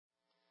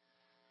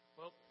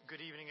Good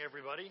evening,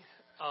 everybody.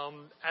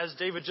 As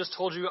David just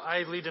told you, I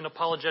lead an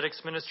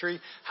apologetics ministry.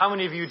 How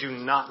many of you do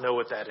not know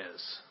what that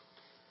is?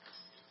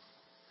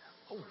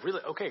 Oh,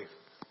 really? Okay.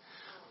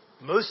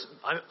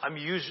 I'm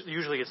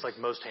usually it's like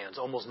most hands.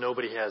 Almost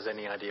nobody has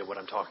any idea what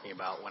I'm talking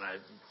about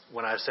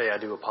when I say I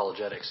do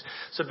apologetics.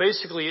 So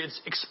basically, it's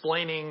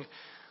explaining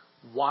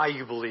why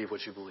you believe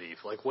what you believe.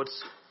 Like,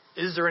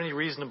 is there any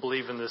reason to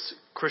believe in this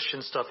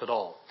Christian stuff at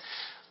all?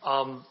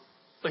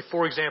 Like,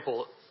 for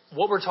example,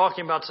 what we're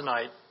talking about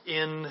tonight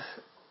in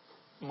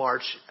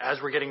March, as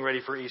we're getting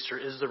ready for Easter,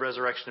 is the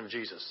resurrection of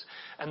Jesus.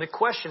 And the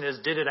question is,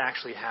 did it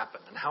actually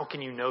happen? And how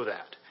can you know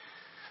that?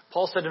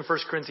 Paul said in 1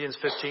 Corinthians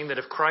 15 that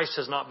if Christ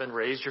has not been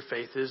raised, your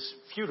faith is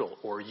futile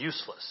or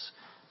useless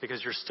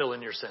because you're still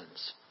in your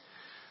sins.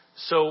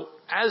 So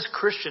as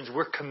Christians,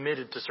 we're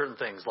committed to certain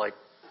things, like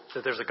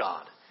that there's a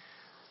God.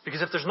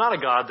 Because if there's not a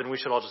God, then we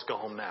should all just go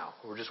home now.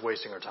 We're just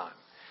wasting our time.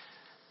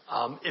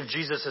 If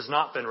Jesus has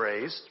not been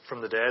raised from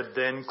the dead,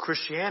 then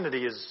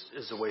Christianity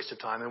is a waste of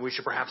time, and we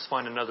should perhaps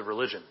find another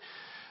religion.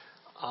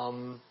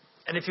 And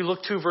if you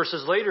look 2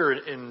 verses later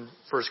in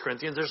 1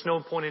 Corinthians, there's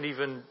no point in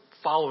even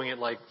following it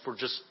like for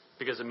just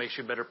because it makes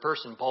you a better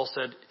person. Paul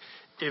said,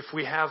 if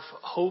we have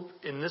hope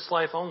in this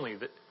life only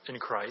in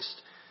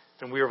Christ,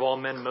 then we are of all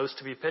men most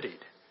to be pitied.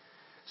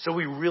 So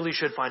we really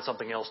should find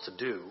something else to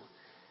do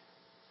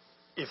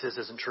if this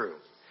isn't true.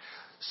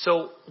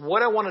 So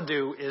what I want to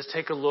do is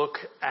take a look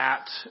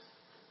at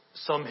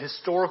some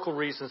historical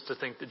reasons to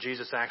think that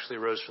Jesus actually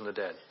rose from the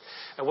dead.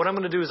 And what I'm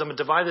going to do is I'm going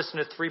to divide this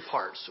into 3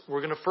 parts. We're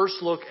going to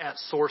first look at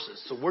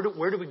sources. So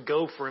where do we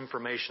go for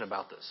information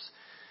about this?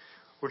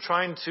 We're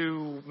trying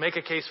to make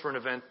a case for an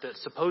event that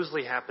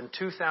supposedly happened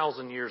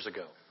 2,000 years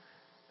ago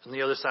on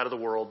the other side of the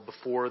world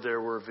before there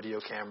were video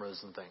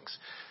cameras and things.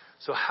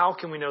 So how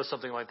can we know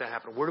something like that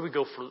happened? Where do we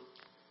go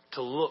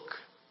to look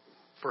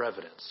for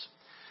evidence?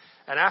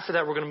 And after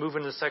that, we're going to move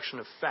into the section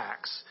of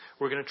facts.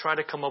 We're going to try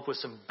to come up with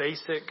some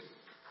basic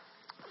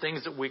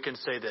things that we can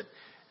say that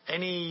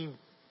any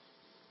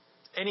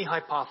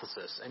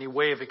hypothesis, any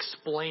way of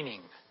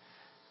explaining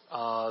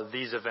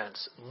these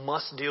events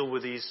must deal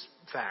with these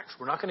facts.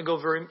 We're not going to go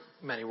very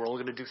many. We're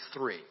only going to do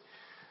 3.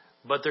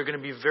 But they're going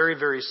to be very,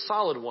 very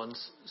solid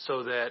ones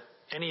so that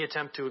any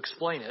attempt to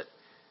explain it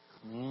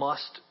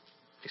must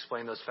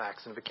explain those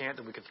facts. And if it can't,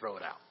 then we can throw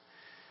it out.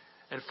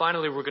 And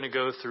finally, we're going to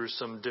go through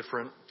some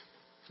different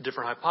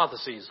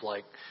hypotheses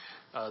like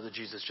that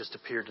Jesus just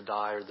appeared to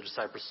die or the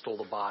disciples stole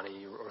the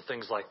body or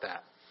things like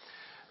that.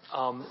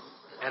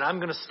 And I'm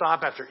going to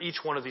stop after each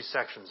one of these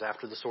sections,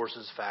 after the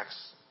sources, facts,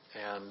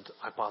 and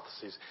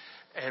hypotheses.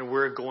 And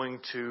we're going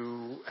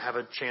to have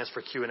a chance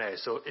for Q&A.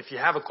 So if you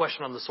have a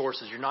question on the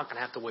sources, you're not going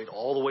to have to wait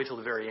all the way till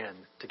the very end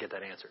to get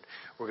that answered.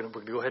 We're going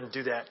to go ahead and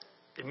do that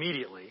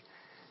immediately,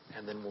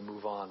 and then we'll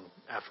move on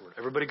afterward.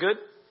 Everybody good?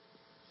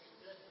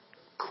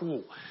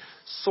 Cool.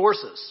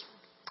 Sources.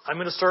 I'm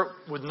going to start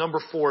with number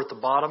 4 at the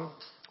bottom.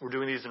 We're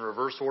doing these in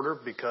reverse order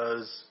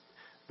because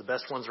the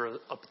best ones are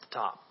up at the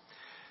top.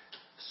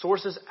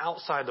 Sources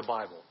outside the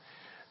Bible.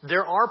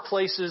 There are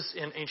places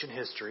in ancient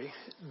history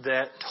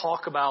that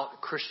talk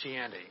about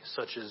Christianity,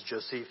 such as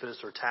Josephus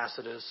or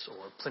Tacitus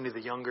or Pliny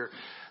the Younger.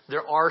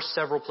 There are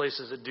several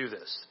places that do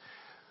this.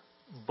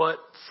 But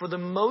for the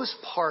most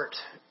part,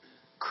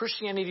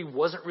 Christianity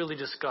wasn't really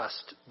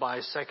discussed by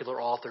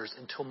secular authors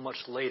until much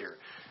later,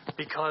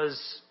 because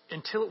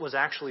until it was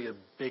actually a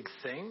big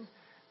thing,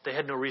 they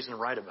had no reason to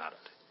write about it.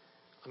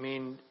 I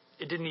mean,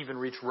 it didn't even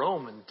reach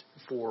Rome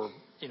for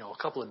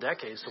a couple of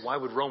decades, so why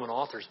would Roman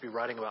authors be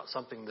writing about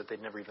something that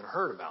they'd never even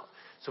heard about?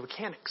 So we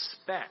can't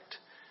expect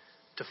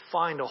to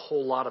find a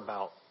whole lot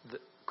about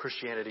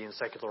Christianity and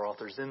secular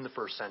authors in the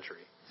first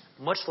century.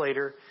 Much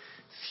later,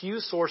 few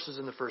sources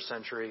in the first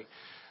century.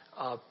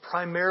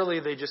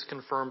 Primarily, they just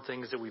confirm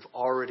things that have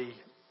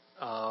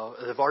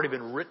already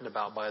been written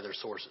about by other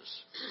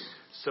sources.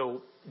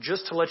 So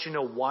just to let you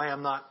know why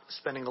I'm not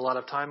spending a lot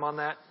of time on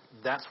that,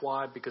 that's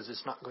why, because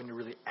it's not going to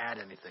really add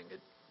anything. It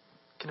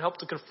can help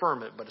to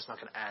confirm it, but it's not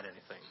going to add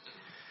anything.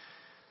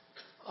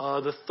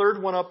 The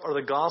third one up are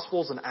the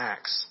Gospels and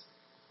Acts.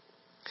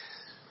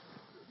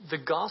 The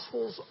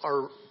Gospels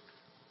are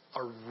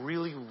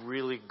really,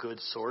 really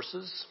good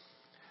sources.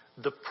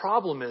 The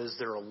problem is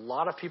there are a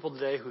lot of people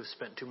today who have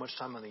spent too much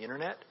time on the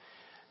internet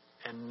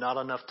and not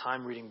enough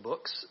time reading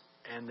books,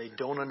 and they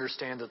don't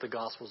understand that the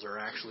Gospels are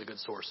actually good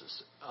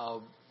sources.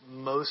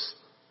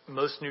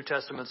 Most New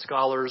Testament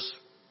scholars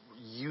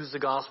use the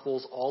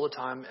Gospels all the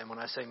time, and when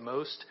I say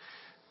most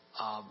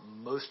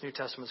New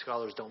Testament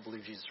scholars don't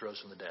believe Jesus rose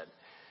from the dead.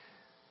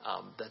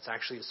 That's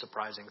actually a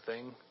surprising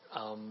thing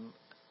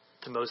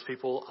to most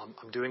people.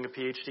 I'm doing a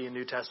PhD in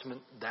New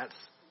Testament. That's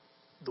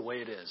the way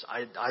it is.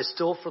 I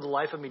still, for the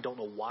life of me, don't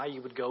know why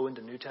you would go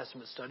into New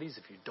Testament studies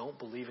if you don't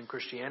believe in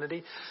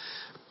Christianity.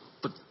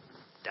 But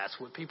that's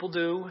what people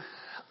do.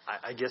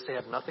 I guess they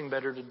have nothing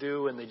better to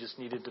do, and they just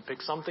needed to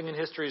pick something in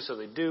history, so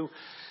they do.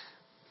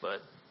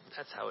 But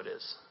that's how it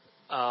is.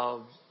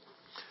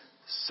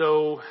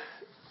 So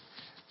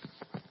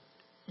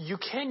you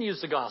can use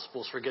the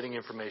Gospels for getting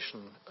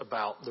information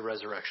about the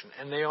resurrection,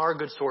 and they are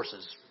good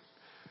sources.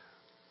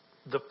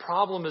 The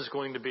problem is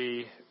going to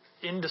be,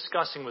 in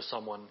discussing with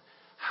someone,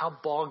 how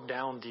bogged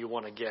down do you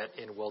want to get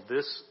in, well,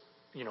 this,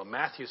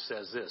 Matthew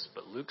says this,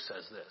 but Luke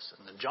says this,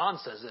 and then John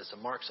says this,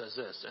 and Mark says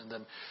this, and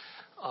then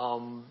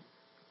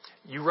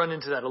you run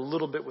into that a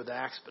little bit with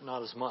Acts, but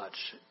not as much.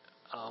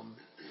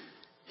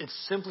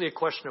 It's simply a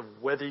question of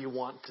whether you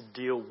want to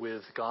deal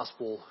with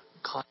gospel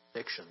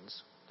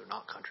contradictions. They're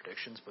not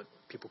contradictions, but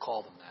people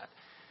call them that.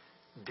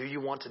 Do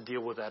you want to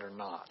deal with that or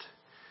not?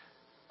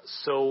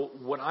 So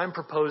what I'm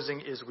proposing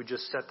is we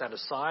just set that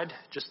aside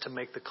just to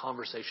make the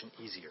conversation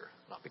easier.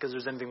 Not because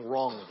there's anything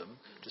wrong with them,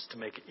 just to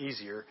make it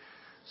easier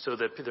so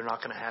that they're not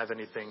going to have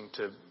anything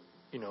to,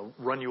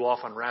 run you off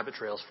on rabbit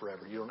trails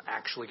forever. You don't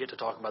actually get to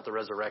talk about the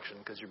resurrection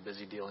because you're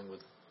busy dealing with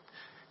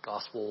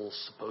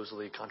gospels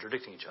supposedly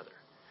contradicting each other.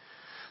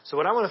 So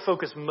what I want to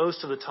focus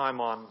most of the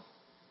time on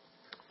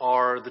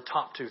are the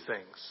top two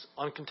things: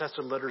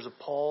 uncontested letters of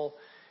Paul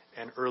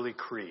and early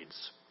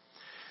creeds.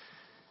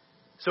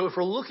 So if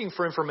we're looking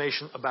for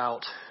information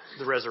about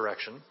the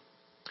resurrection,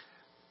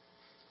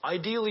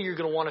 ideally you're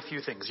going to want a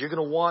few things. You're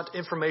going to want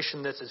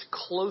information that's as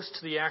close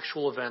to the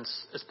actual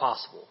events as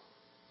possible,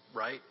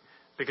 right?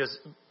 Because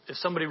if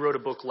somebody wrote a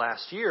book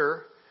last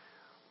year,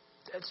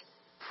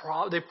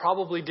 they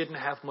probably didn't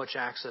have much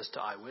access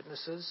to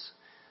eyewitnesses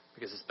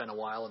because it's been a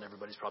while and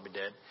everybody's probably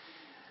dead.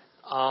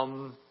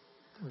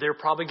 They're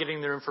probably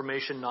getting their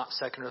information not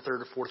second or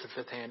third or fourth or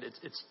fifth hand.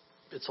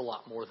 It's a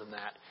lot more than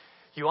that.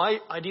 You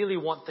ideally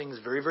want things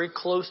very, very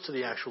close to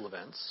the actual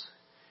events.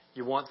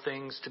 You want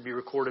things to be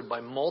recorded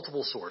by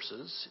multiple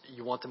sources.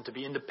 You want them to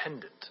be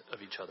independent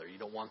of each other. You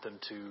don't want them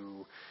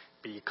to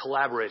be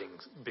collaborating,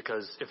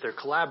 because if they're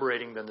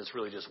collaborating, then there's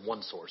really just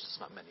one source. It's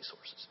not many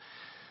sources.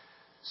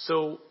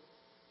 So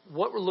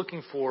what we're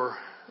looking for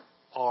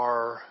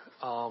are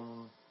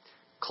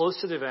close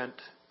to the event,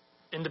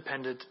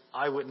 independent,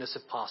 eyewitness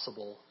if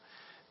possible.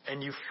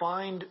 And you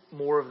find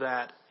more of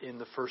that in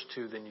the first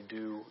two than you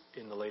do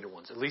in the later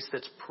ones. At least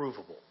that's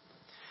provable.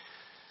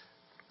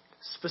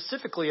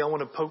 Specifically, I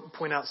want to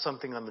point out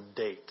something on the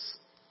dates.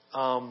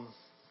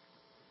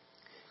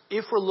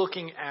 If we're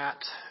looking at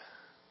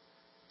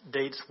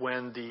dates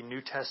when the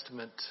New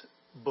Testament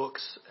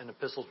books and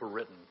epistles were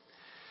written,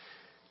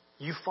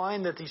 you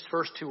find that these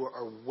first two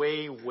are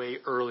way, way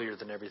earlier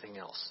than everything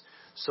else.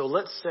 So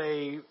let's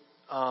say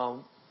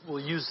we'll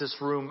use this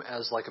room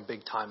as like a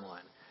big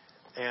timeline.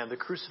 And the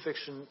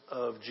crucifixion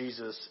of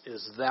Jesus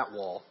is that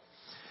wall.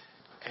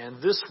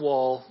 And this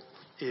wall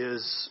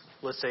is,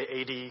 let's say,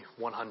 AD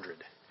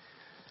 100.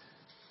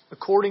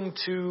 According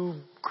to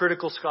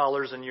critical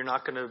scholars, and you're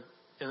not going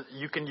to,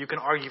 you can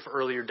argue for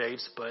earlier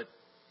dates, but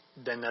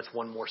then that's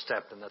one more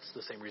step, and that's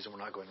the same reason we're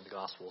not going to the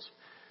Gospels.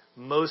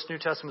 Most New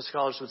Testament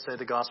scholars would say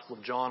the Gospel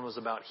of John was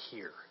about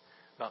here,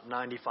 about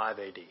 95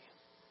 AD.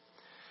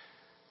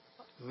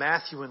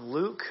 Matthew and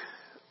Luke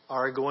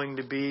are going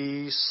to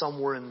be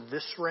somewhere in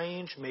this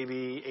range,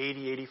 maybe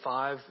 80,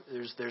 85.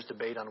 There's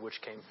debate on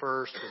which came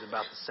first. It's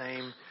about the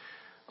same.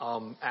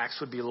 Acts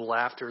would be a little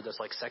after. That's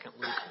like second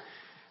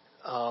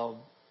Luke.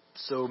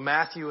 So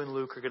Matthew and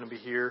Luke are going to be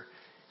here.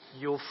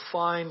 You'll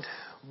find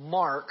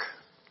Mark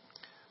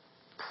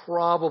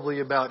probably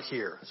about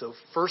here. So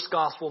first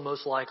gospel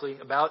most likely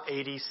about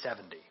 80,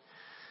 70.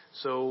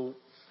 So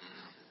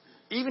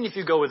even if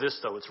you go with this,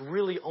 though, it's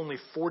really only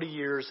 40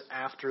 years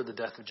after the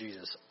death of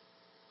Jesus.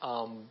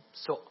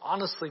 So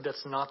honestly,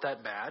 that's not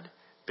that bad,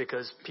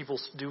 because people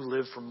do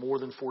live for more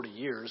than 40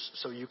 years,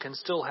 so you can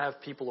still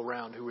have people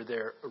around who were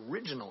there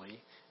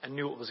originally and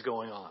knew what was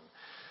going on.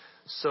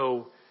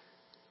 So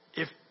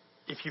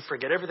if you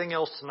forget everything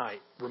else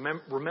tonight,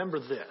 remember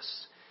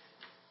this.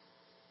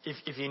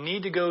 If you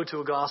need to go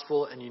to a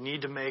gospel and you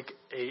need to make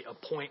a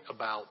point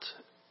about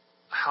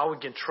how we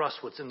can trust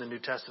what's in the New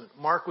Testament,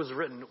 Mark was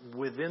written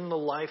within the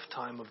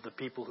lifetime of the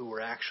people who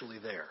were actually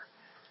there.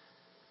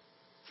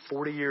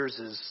 40 years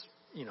is,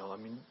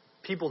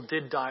 people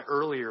did die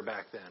earlier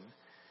back then,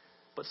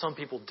 but some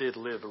people did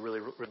live a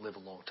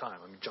long time.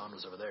 John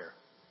was over there.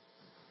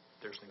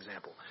 There's an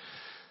example.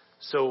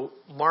 So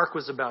Mark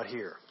was about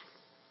here.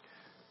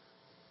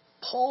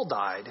 Paul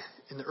died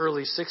in the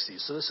early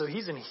 60s, so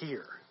he's in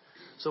here.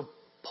 So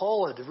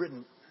Paul had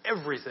written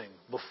everything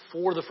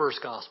before the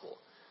first gospel.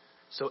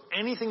 So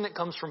anything that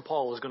comes from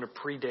Paul is going to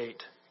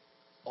predate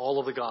all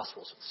of the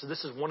gospels. So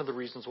this is one of the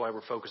reasons why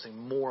we're focusing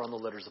more on the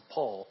letters of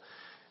Paul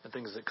and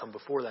things that come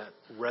before that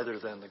rather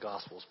than the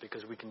Gospels,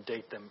 because we can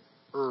date them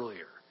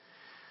earlier.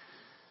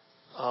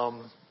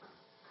 I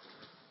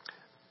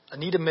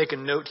need to make a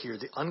note here,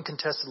 the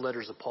uncontested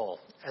letters of Paul.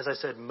 As I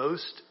said,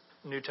 most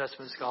New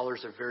Testament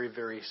scholars are very,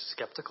 very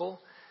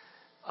skeptical.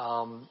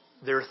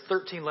 There are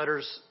 13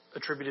 letters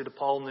attributed to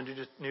Paul in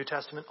the New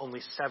Testament. Only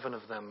 7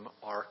 of them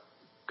are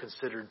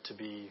considered to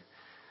be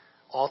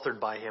authored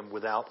by him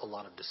without a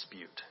lot of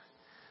dispute.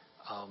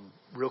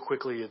 Real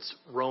quickly, it's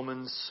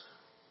Romans.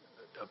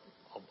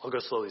 I'll go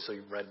slowly so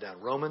you write it down.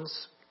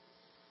 Romans,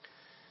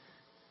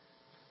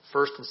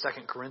 1st and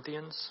 2nd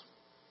Corinthians,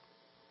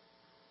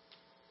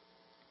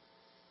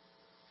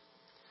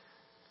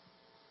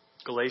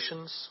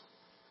 Galatians,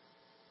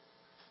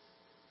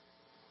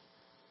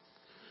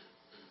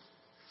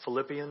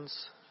 Philippians,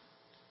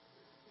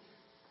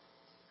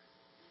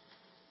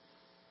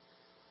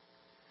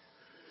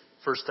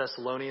 First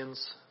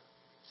Thessalonians,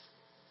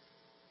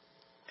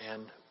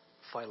 and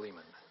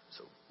Philemon.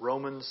 So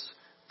Romans,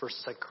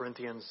 1st, 2nd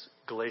Corinthians,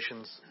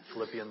 Galatians,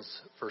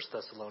 Philippians, 1st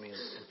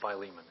Thessalonians, and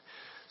Philemon.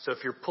 So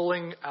if you're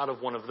pulling out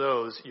of one of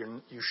those,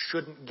 you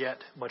shouldn't get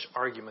much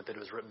argument that it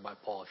was written by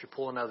Paul. If you're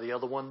pulling out of the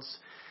other ones,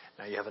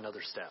 now you have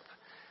another step.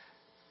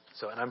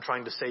 So, and I'm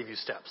trying to save you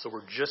steps. So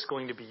we're just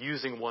going to be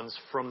using ones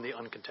from the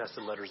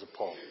uncontested letters of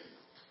Paul.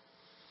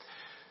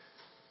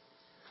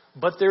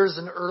 But there's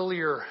an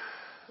earlier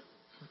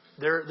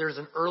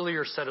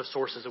set of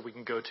sources that we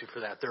can go to for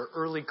that. There are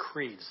early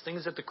creeds,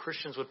 things that the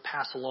Christians would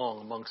pass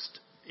along amongst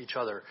each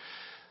other.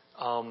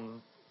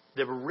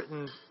 They were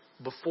written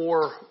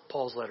before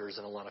Paul's letters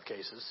in a lot of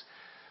cases.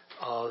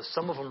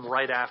 Some of them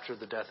right after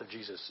the death of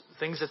Jesus.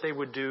 Things that they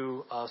would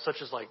do, such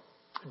as like,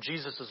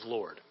 Jesus is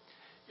Lord.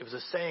 It was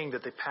a saying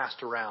that they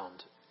passed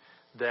around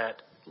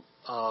that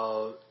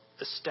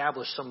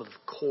established some of the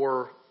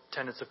core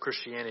tenets of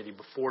Christianity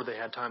before they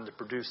had time to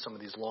produce some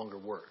of these longer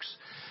works.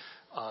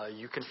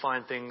 You can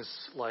find things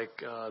like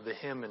the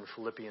hymn in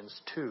Philippians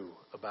 2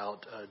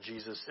 about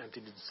Jesus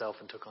emptied himself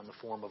and took on the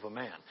form of a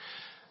man.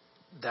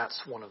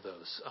 That's one of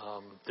those.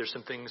 There's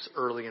some things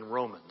early in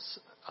Romans.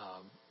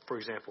 For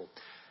example,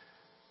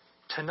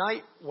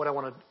 tonight what I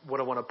want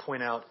to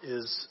point out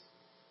is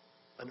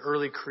an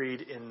early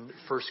creed in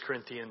 1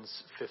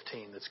 Corinthians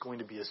 15 that's going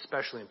to be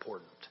especially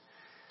important,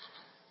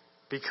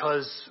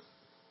 because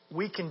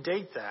we can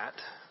date that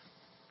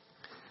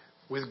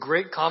with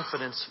great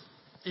confidence,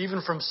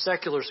 even from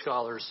secular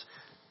scholars,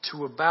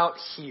 to about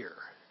here.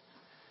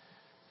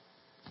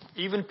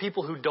 Even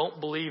people who don't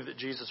believe that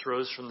Jesus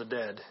rose from the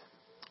dead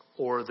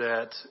or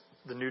that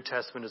the New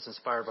Testament is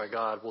inspired by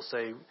God will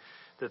say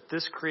that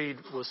this creed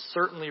was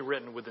certainly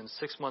written within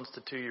 6 months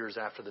to 2 years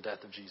after the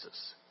death of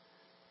Jesus.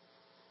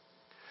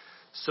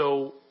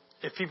 So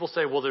if people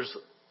say, well, there's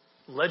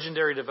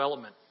legendary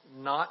development,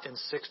 not in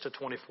 6 to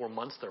 24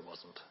 months there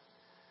wasn't.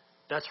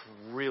 That's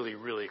really,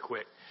 really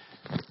quick.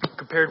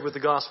 Compared with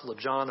the Gospel of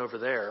John over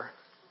there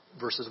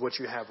versus what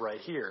you have right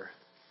here,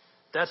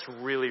 that's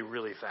really,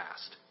 really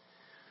fast.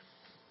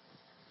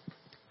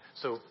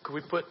 So could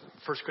we put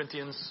 1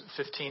 Corinthians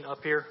 15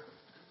 up here?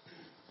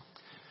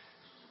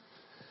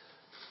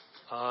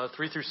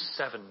 3 through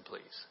 7,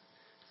 please.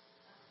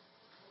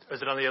 Is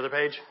it on the other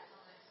page?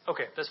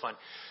 Okay, that's fine.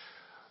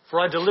 For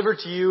I delivered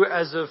to you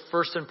as of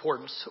first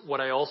importance what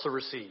I also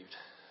received,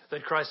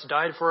 that Christ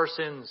died for our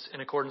sins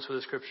in accordance with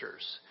the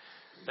Scriptures,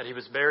 that he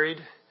was buried,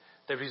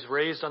 that he was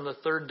raised on the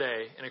third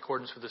day in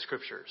accordance with the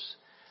Scriptures,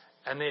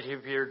 and that he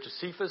appeared to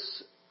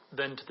Cephas,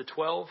 then to the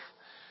 12.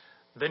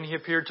 Then he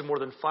appeared to more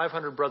than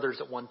 500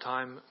 brothers at one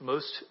time,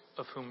 most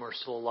of whom are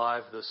still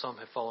alive, though some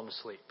have fallen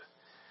asleep.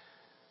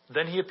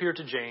 Then he appeared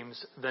to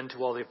James, then to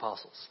all the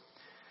apostles.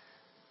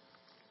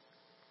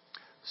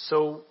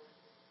 So,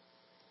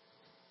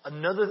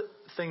 another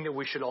thing that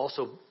we should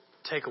also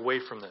take away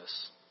from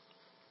this,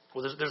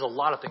 well, there's a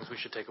lot of things we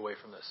should take away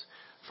from this.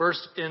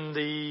 First, in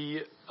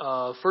the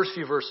first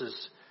few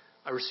verses,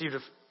 I received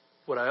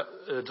what I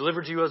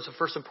delivered to you as of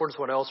first importance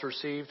what I also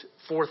received.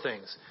 4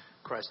 things.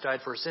 Christ died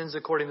for our sins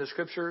according to the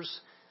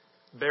Scriptures,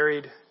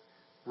 buried,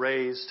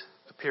 raised,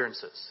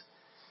 appearances.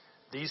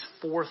 These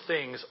 4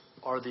 things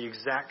are the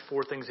exact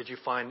 4 things that you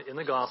find in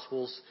the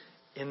Gospels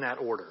in that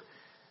order.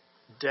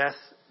 Death,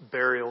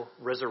 burial,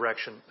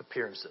 resurrection,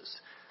 appearances.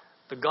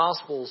 The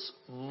Gospels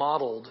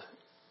modeled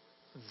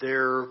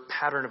their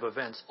pattern of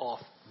events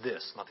off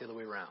this, not the other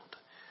way around.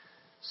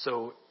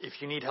 So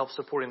if you need help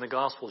supporting the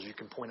Gospels, you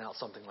can point out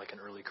something like an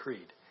early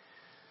creed.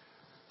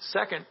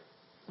 Second,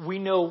 we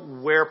know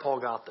where Paul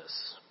got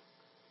this.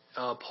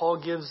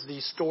 Paul gives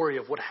the story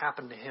of what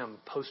happened to him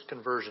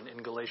post-conversion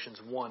in Galatians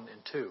 1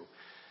 and 2.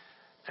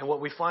 And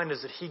what we find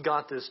is that he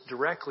got this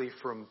directly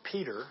from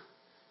Peter,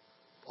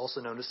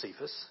 also known as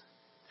Cephas,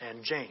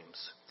 and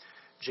James.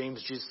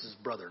 James, Jesus'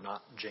 brother,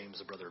 not James,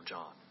 the brother of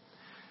John.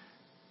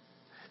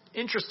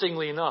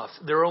 Interestingly enough,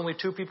 there are only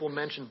 2 people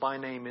mentioned by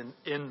name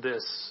in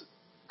this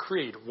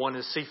creed. One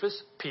is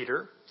Cephas,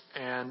 Peter,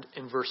 and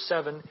in verse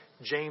 7,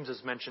 James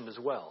is mentioned as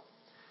well.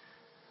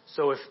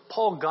 So if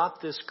Paul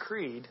got this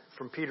creed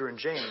from Peter and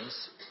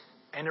James,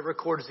 and it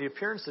records the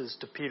appearances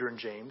to Peter and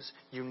James,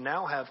 you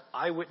now have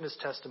eyewitness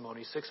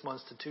testimony 6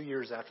 months to 2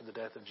 years after the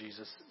death of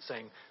Jesus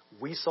saying,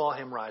 we saw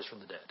him rise from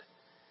the dead.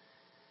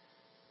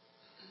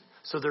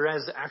 So there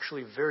is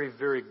actually very,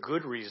 very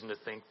good reason to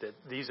think that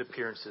these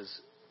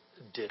appearances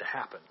did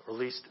happen, or at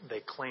least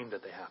they claim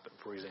that they happened,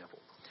 for example.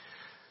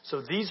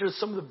 So these are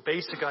some of the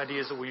basic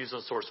ideas that we use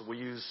on sources. We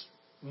use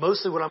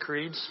mostly what I'm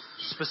creeds.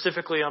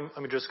 Specifically, I'm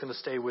just going to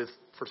stay with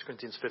 1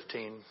 Corinthians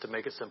 15 to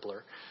make it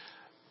simpler,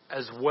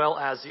 as well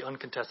as the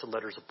uncontested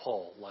letters of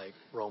Paul, like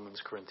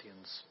Romans,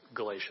 Corinthians,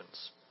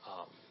 Galatians.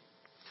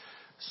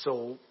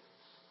 So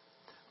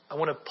I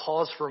want to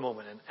pause for a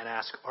moment and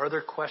ask, are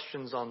there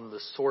questions on the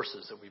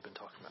sources that we've been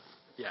talking about?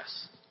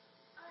 Yes.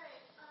 All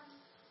right.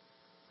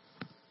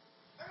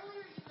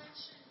 Earlier you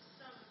mentioned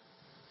some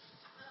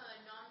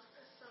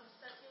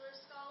secular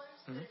scholars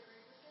that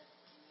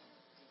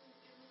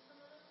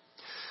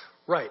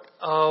Right.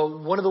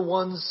 One of the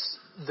ones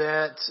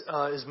that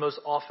is most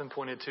often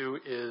pointed to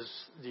is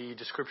the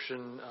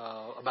description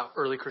about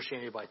early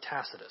Christianity by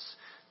Tacitus.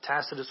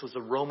 Tacitus was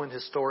a Roman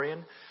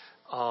historian,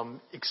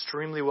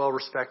 extremely well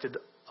respected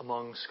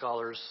among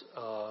scholars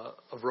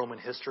of Roman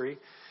history.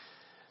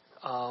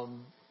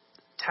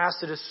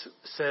 Tacitus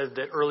said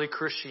that early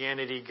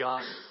Christianity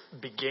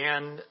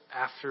began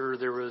after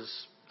there was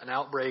an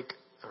outbreak,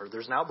 or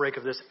there's an outbreak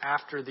of this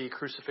after the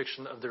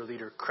crucifixion of their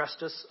leader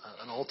Chrestus,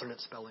 an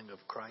alternate spelling of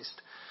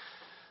Christ,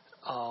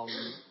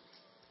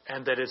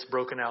 and that it's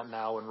broken out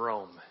now in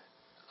Rome.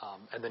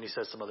 And then he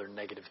says some other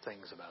negative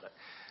things about it.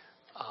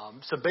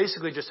 So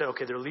basically just said,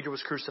 okay, their leader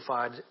was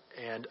crucified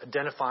and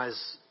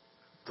identifies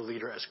the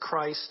leader as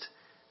Christ,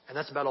 and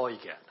that's about all you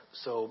get.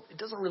 So it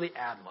doesn't really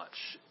add much.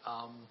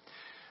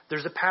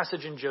 There's a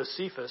passage in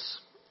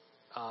Josephus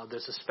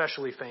that's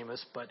especially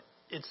famous, but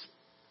it's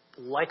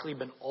likely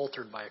been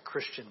altered by a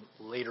Christian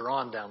later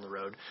on down the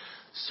road.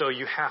 So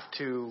you have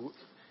to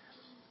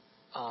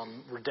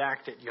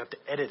redact it. You have to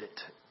edit it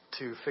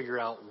to figure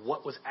out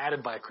what was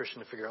added by a Christian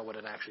to figure out what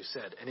it actually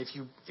said. And if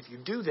you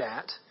do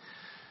that,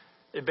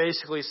 it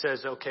basically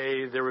says,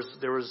 okay, there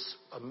was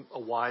a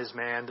wise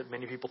man that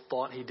many people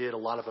thought he did a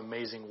lot of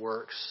amazing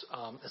works.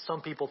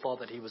 Some people thought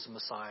that he was the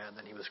Messiah, and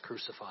then he was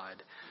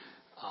crucified.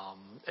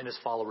 And his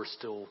followers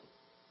still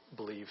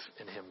believe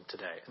in him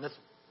today. And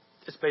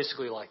it's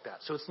basically like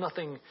that. So it's not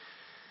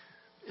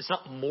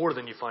more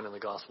than you find in the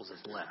Gospels,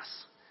 it's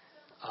less.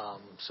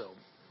 So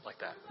like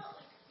that.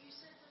 You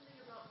said something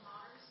about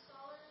modern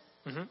scholars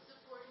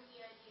supporting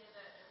the idea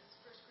that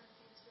 1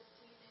 Corinthians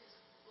 15 is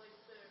like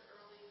the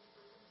early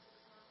within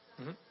 6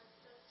 months,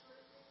 that sort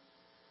of thing.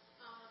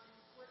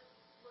 What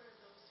are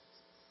those?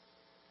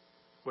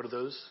 What are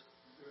those?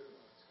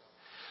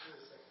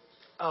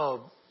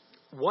 Oh,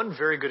 one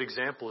very good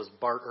example is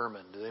Bart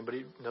Ehrman. Does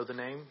anybody know the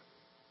name?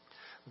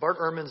 Bart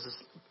Ehrman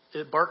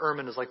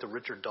is like the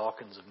Richard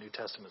Dawkins of New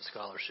Testament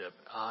scholarship.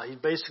 He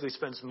basically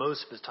spends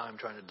most of his time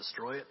trying to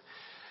destroy it.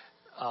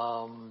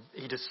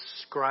 He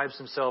describes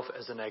himself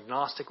as an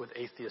agnostic with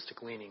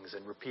atheistic leanings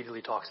and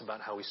repeatedly talks about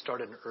how he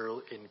started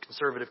in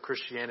conservative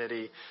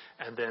Christianity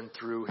and then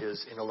through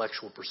his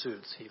intellectual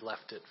pursuits, he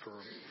left it for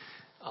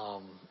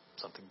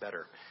something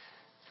better.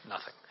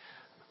 Nothing.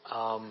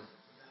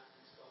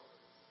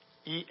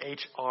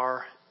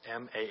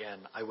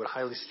 Ehrman. I would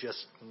highly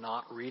suggest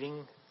not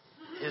reading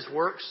his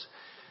works.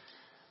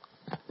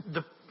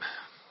 The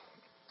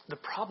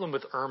problem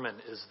with Ehrman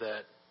is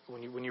that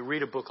when you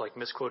read a book like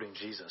Misquoting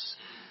Jesus,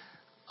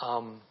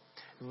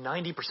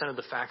 90% of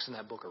the facts in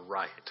that book are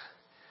right.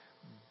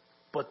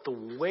 But the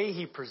way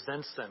he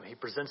presents them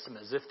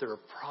as if they're a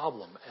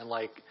problem and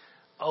like,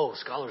 oh,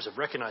 scholars have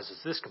recognized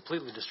this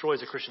completely destroys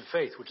the Christian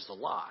faith, which is a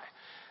lie.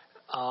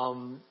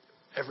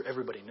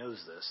 Everybody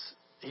knows this.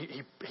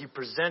 He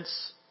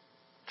presents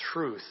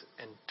truth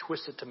and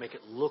twists it to make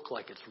it look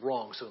like it's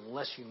wrong. So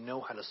unless you know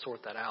how to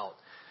sort that out,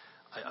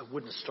 I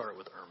wouldn't start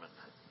with Ehrman.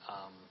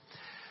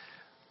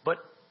 But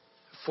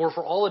for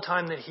all the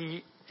time that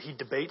he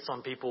debates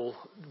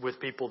with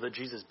people that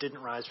Jesus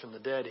didn't rise from the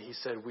dead, he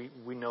said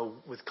we know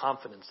with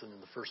confidence that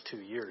in the first 2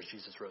 years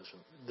Jesus rose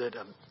from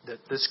that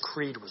this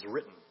creed was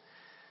written.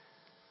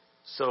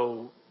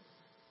 So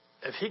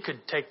if he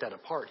could take that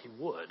apart, he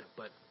would,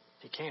 but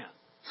he can't.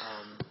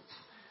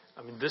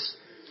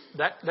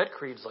 That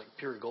creed's like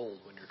pure gold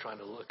when you're trying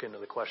to look into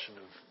the question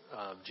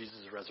of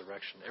Jesus'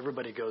 resurrection.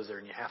 Everybody goes there,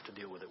 and you have to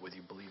deal with it whether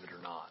you believe it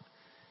or not.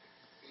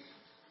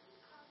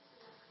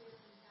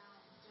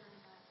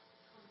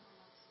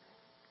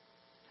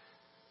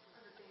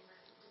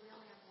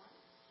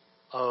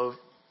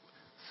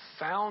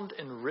 Found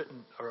and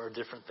written are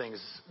different things.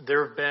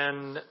 There have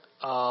been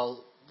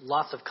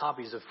lots of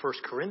copies of 1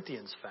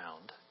 Corinthians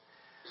found,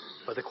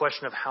 but the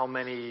question of how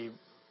many,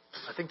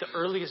 I think the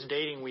earliest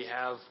dating we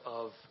have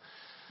of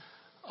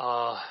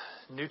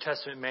New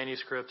Testament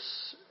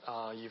manuscripts,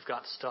 you've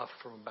got stuff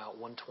from about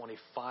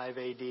 125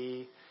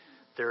 AD.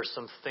 There are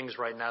some things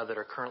right now that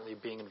are currently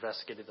being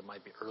investigated that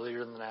might be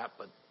earlier than that,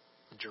 but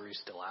the jury's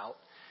still out.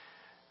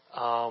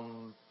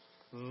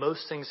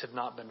 Most things have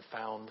not been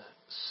found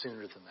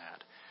sooner than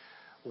that.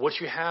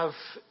 What you have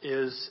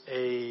is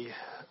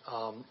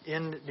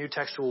in New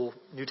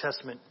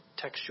Testament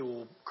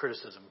textual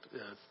criticism,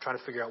 trying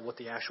to figure out what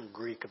the actual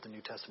Greek of the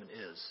New Testament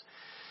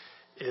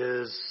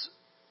is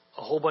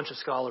a whole bunch of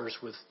scholars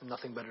with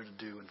nothing better to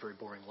do and very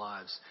boring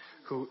lives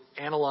who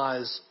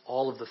analyze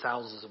all of the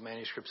thousands of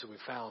manuscripts that we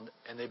found,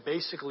 and they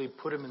basically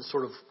put them in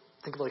sort of,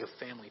 think of like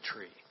a family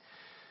tree.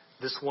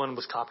 This one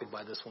was copied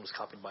by this one, was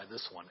copied by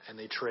this one, and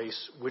they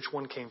trace which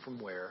one came from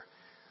where,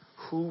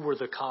 who were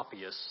the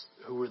copyists,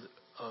 who were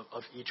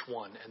of each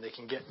one, and they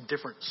can get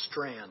different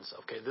strands.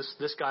 Okay,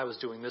 this guy was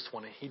doing this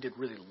one, and he did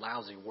really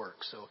lousy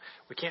work, so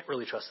we can't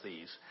really trust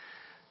these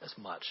as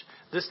much.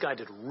 This guy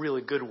did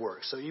really good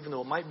work, so even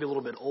though it might be a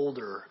little bit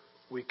older,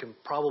 we can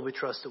probably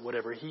trust that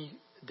whatever he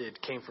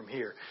did came from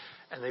here.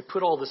 And they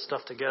put all this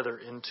stuff together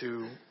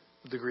into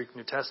the Greek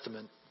New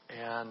Testament,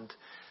 and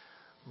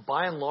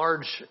by and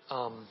large,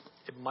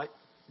 it might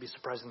be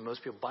surprising to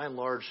most people, by and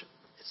large,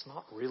 it's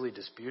not really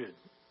disputed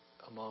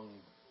among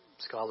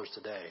scholars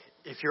today.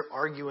 If you're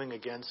arguing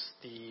against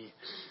the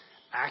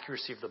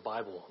accuracy of the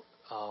Bible,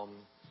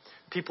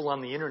 people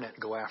on the internet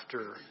go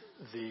after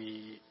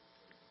the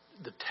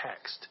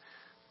text.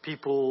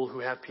 People who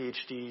have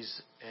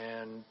PhDs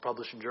and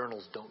publish in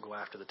journals don't go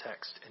after the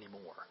text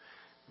anymore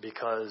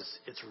because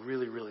it's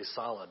really, really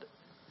solid.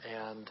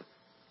 And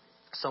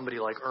somebody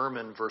like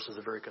Ehrman versus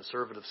a very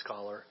conservative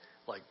scholar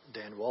like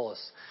Dan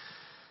Wallace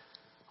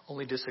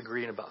only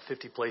disagree in about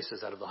 50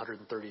 places out of the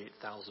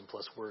 138,000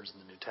 plus words in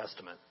the New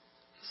Testament.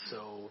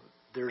 So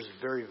there's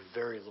very,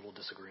 very little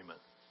disagreement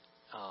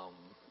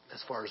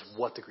as far as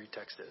what the Greek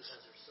text is.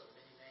 Because there's so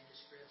many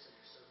manuscripts and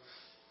there's so much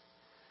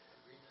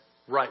agreement.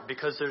 Right,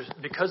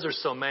 because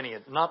there's so many.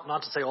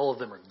 Not to say all of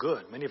them are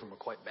good. Many of them are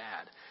quite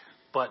bad.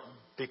 But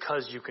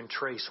because you can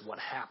trace what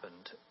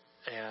happened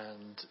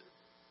and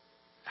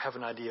have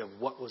an idea of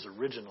what was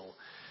original,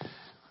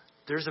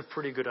 there's a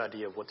pretty good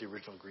idea of what the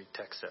original Greek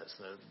text says.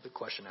 The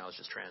question now is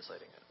just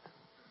translating it.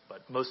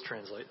 But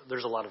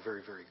there's a lot of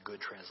very, very good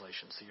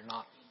translations, so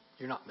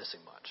you're not missing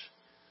much.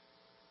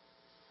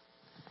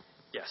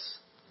 Yes.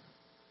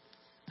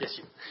 Yes,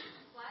 you.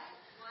 Why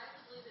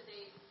is it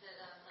believed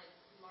that like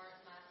Mark,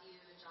 Matthew,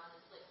 and John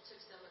took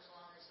so much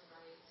longer to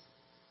write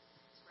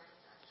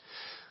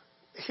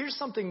that? Here's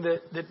something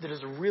that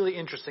is really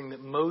interesting that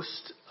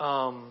most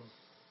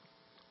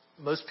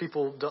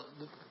people don't.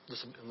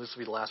 This will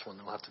be the last one.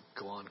 Then we'll have to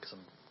go on because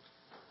I'm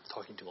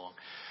talking too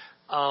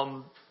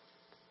long.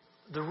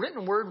 The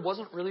written word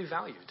wasn't really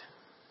valued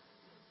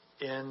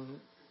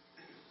in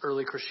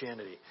early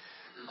Christianity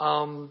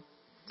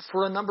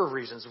for a number of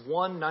reasons.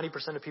 One,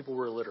 90% of people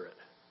were illiterate.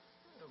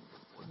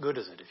 What good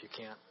is it if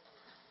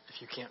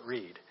you can't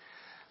read?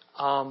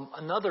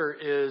 Another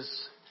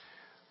is,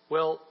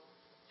 well,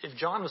 if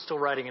John was still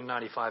writing in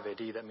 95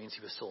 AD, that means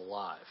he was still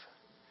alive.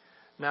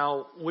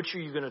 Now, which are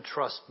you going to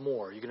trust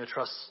more? Are you going to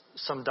trust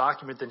some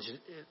document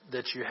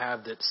that you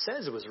have that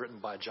says it was written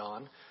by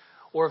John?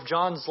 Or if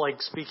John's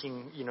like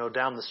speaking,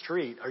 down the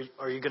street,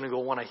 are you going to go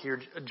want to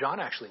hear? John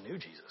actually knew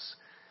Jesus.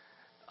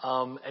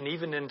 And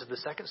even into the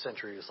 2nd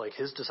century, it's like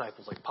his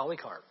disciples, like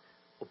Polycarp.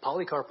 Well,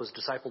 Polycarp was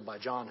discipled by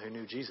John who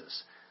knew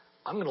Jesus.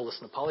 I'm going to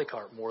listen to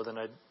Polycarp more than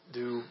I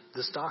do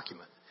this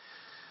document.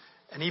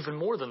 And even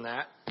more than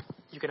that,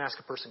 you can ask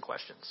a person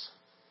questions.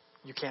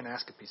 You can't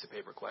ask a piece of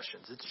paper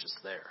questions. It's just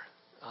there.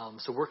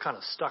 So we're kind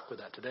of stuck with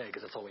that today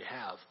because that's all we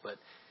have. But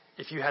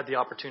if you had the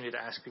opportunity to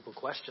ask people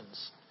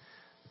questions,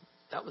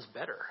 that was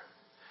better.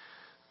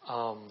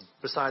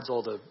 Besides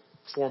all the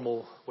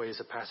formal ways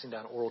of passing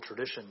down oral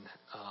tradition.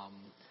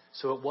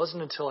 So it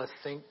wasn't until I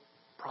think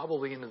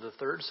probably into the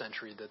 3rd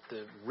century that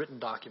the written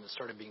documents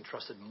started being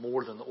trusted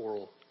more than the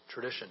oral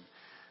tradition.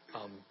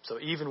 So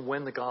even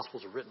when the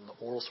Gospels were written,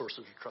 the oral sources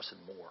were trusted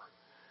more.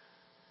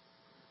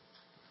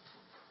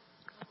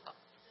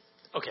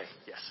 Okay,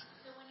 yes.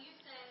 So when you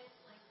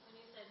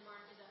said Mark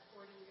is at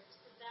 40 years,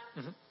 is that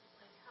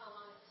like how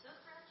long it took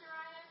for him to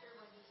write it, or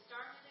when he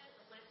started it,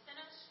 like when it's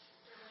finished,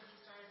 or when he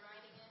started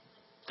writing it?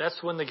 That's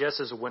when the guess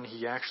is when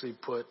he actually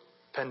put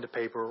pen to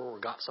paper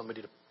or got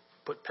somebody to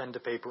put pen to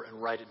paper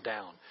and write it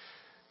down.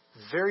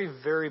 Very,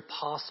 very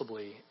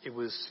possibly it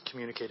was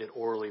communicated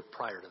orally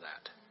prior to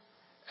that.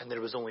 And that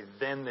it was only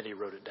then that he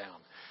wrote it down.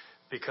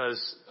 Because,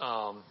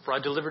 for I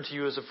delivered to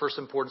you as of first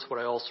importance what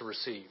I also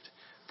received.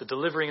 The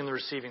delivering and the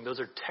receiving, those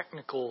are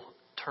technical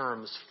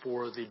terms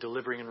for the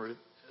delivering and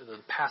the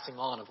passing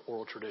on of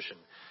oral tradition.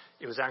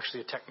 It was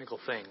actually a technical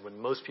thing. When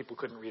most people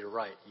couldn't read or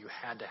write, you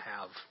had to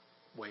have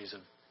ways of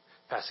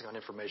passing on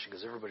information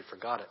because everybody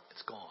forgot it.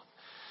 It's gone.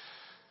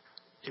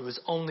 It was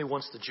only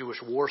once the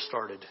Jewish war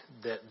started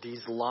that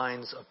these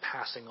lines of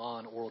passing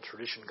on oral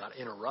tradition got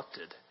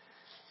interrupted,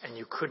 and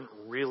you couldn't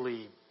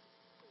really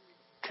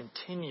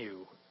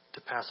continue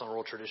to pass on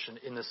oral tradition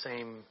in the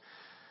same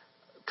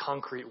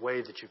concrete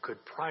way that you could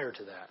prior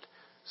to that.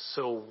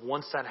 So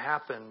once that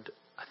happened,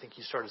 I think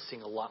you started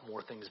seeing a lot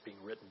more things being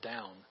written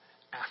down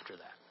after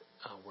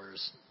that,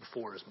 whereas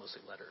before it was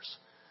mostly letters.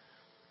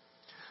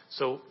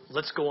 So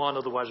let's go on,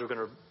 otherwise we're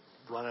going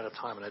to run out of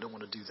time, and I don't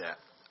want to do that.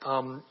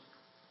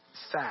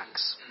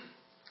 Facts.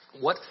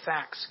 What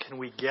facts can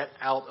we get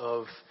out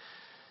of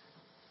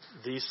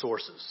these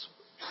sources?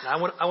 Now,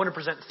 I want to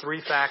present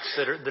 3 facts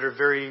that are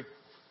very,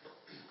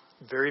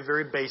 very,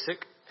 very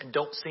basic and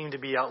don't seem to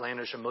be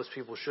outlandish, and most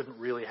people shouldn't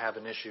really have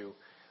an issue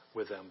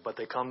with them. But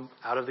they come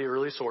out of the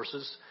early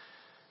sources,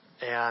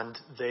 and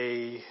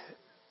they,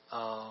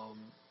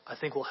 I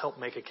think, will help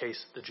make a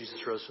case that Jesus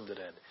rose from the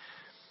dead.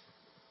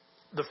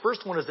 The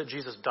first one is that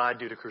Jesus died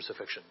due to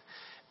crucifixion.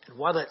 And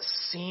while that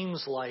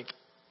seems like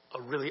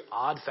a really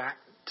odd fact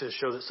to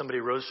show that somebody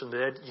rose from the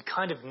dead, you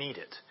kind of need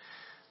it.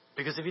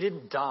 Because if he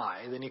didn't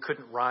die, then he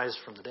couldn't rise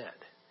from the dead.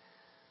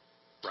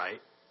 Right?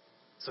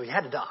 So he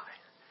had to die.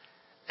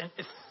 And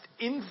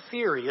in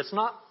theory, it's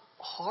not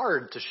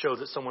hard to show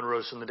that someone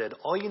rose from the dead.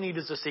 All you need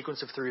is a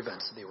sequence of 3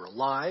 events. They were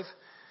alive,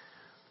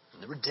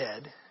 and they were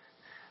dead,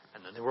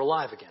 and then they were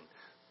alive again.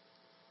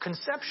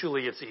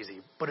 Conceptually, it's easy,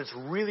 but it's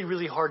really,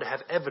 really hard to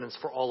have evidence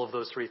for all of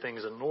those three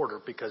things in order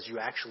because you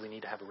actually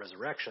need to have a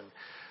resurrection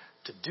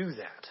to do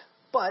that.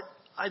 But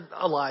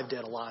alive,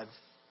 dead, alive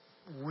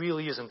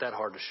really isn't that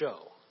hard to show.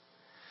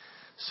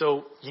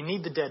 So you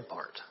need the dead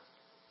part.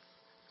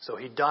 So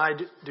he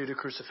died due to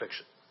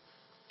crucifixion,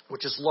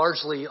 which is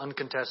largely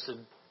uncontested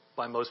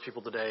by most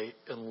people today,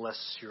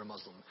 unless you're a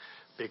Muslim,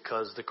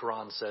 because the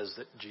Quran says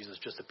that Jesus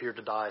just appeared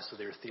to die, so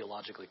they're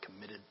theologically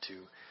committed to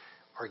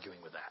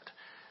arguing with that.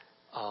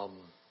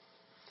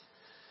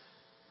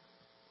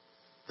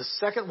 The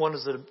second one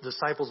is that the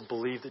disciples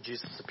believed that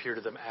Jesus appeared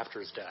to them after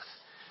his death.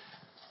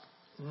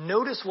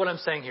 Notice what I'm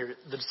saying here.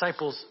 The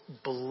disciples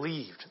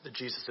believed that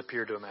Jesus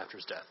appeared to him after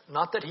his death.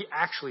 Not that he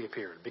actually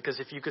appeared, because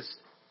if you could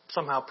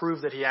somehow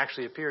prove that he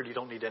actually appeared, you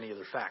don't need any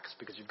other facts,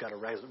 because you've got a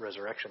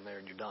resurrection there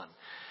and you're done.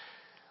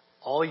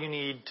 All you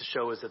need to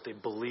show is that they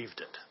believed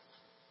it.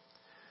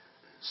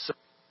 So,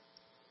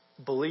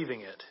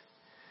 believing it.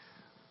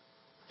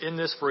 In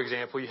this, for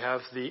example, you have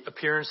the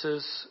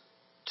appearances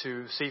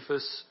to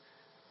Cephas,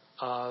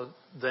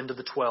 then to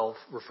the 12,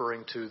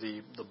 referring to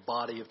the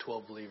body of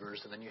 12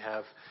 believers, and then you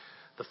have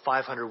the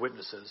 500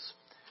 witnesses,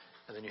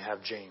 and then you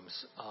have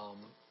James.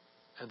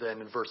 And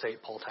then in verse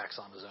 8, Paul tacks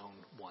on his own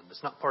one.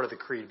 It's not part of the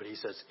creed, but he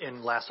says,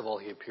 and last of all,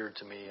 he appeared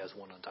to me as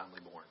one untimely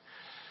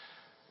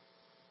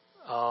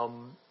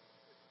born.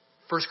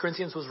 1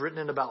 Corinthians was written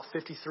in about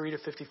 53 to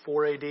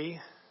 54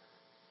 AD.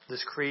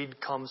 This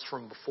creed comes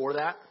from before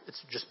that.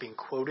 It's just being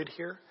quoted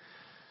here.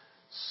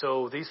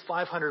 So these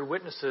 500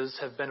 witnesses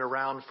have been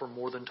around for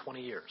more than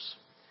 20 years.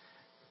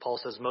 Paul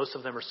says most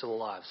of them are still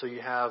alive. So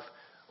you have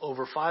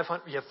over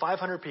 500. You have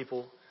 500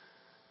 people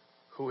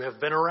who have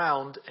been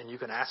around, and you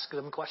can ask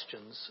them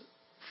questions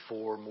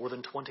for more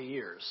than 20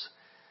 years.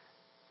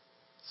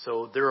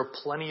 So there are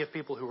plenty of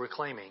people who are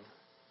claiming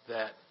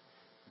that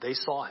they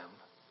saw him,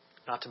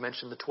 not to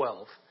mention the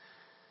 12.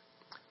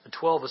 The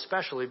 12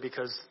 especially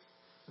because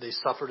they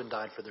suffered and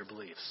died for their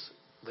beliefs.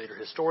 Later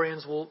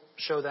historians will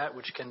show that,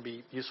 which can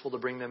be useful to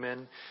bring them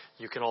in.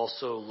 You can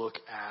also look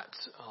at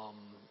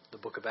the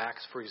book of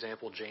Acts, for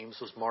example. James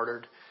was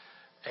martyred.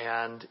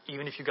 And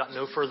even if you got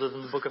no further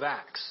than the book of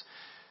Acts,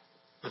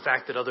 the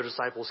fact that other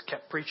disciples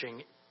kept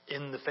preaching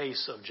in the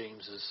face of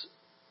James's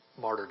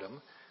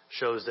martyrdom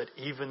shows that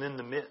even in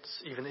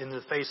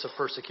the face of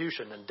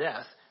persecution and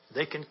death,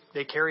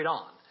 they carried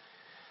on.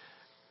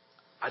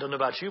 I don't know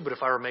about you, but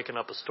if I were making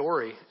up a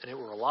story and it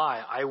were a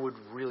lie, I would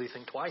really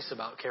think twice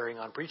about carrying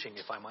on preaching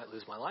if I might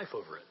lose my life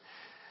over it.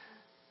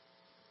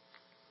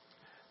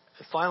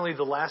 And finally,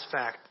 the last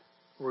fact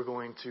we're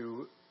going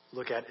to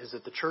look at is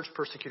that the church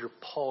persecutor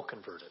Paul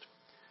converted.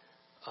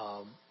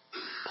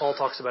 Paul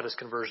talks about his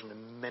conversion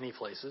in many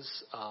places,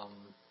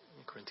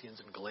 in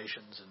Corinthians and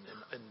Galatians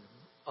and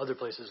other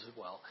places as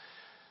well.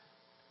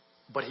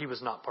 But he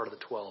was not part of the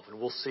 12, and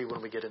we'll see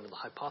when we get into the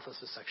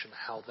hypothesis section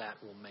how that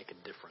will make a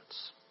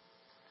difference.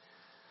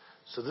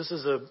 So this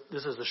is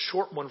a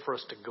short one for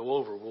us to go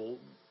over,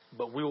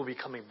 but we will be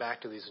coming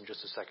back to these in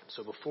just a second.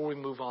 So before we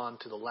move on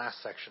to the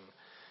last section,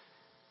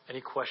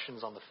 any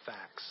questions on the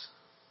facts?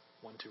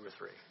 1, 2, or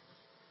 3?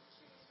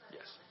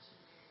 Yes.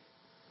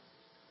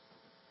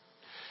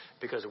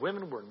 Because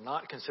women were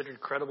not considered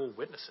credible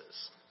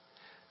witnesses.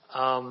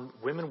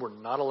 Women were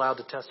not allowed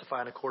to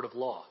testify in a court of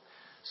law.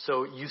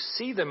 So you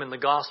see them in the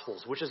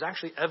Gospels, which is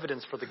actually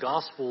evidence for the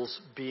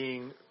Gospels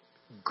being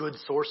good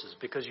sources,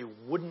 because you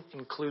wouldn't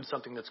include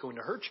something that's going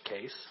to hurt your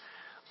case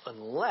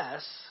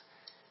unless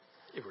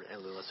it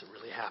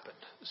really happened.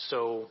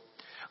 So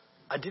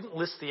I didn't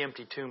list the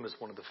empty tomb as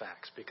one of the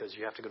facts because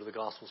you have to go to the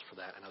Gospels for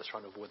that, and I was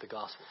trying to avoid the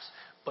Gospels.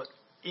 But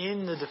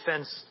in the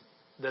defense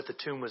that the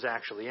tomb was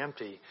actually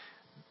empty,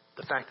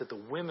 the fact that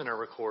the women are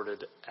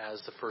recorded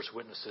as the first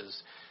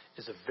witnesses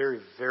is a very,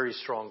 very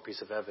strong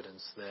piece of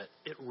evidence that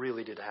it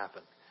really did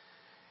happen.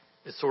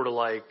 It's sort of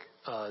like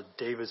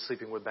David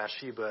sleeping with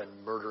Bathsheba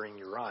and murdering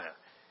Uriah.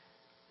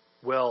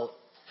 Well,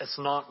 it's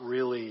not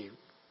really,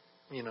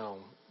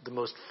 the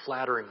most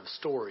flattering of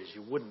stories.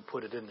 You wouldn't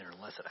put it in there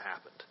unless it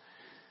happened.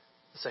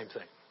 The same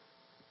thing.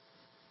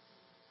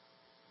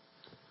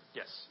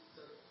 Yes?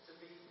 So,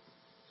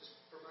 just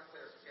for my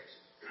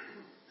clarification,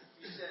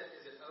 you said,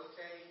 is it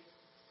okay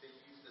to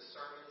use the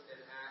sermons in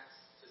Acts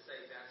to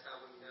say that's how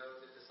we know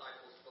the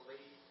disciples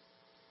believe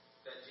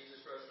that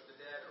Jesus rose from the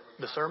dead? Or we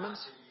the sermons?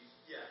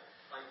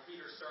 Like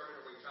Peter's sermon,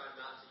 or we try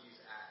not to use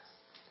Acts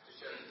to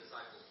show the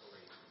disciples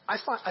believe?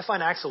 I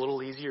find Acts a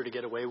little easier to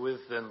get away with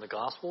than the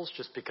Gospels,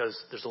 just because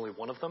there's only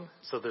one of them,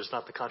 so there's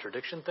not the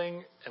contradiction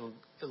thing. And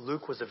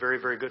Luke was a very,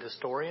 very good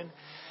historian.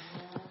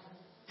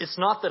 It's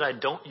not that I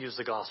don't use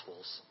the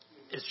Gospels.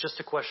 It's just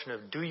a question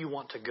of, do you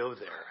want to go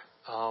there?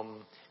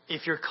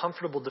 If you're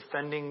comfortable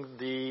defending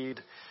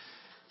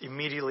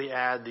immediately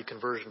add the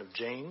conversion of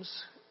James,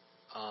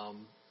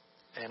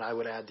 and I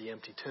would add the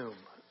empty tomb.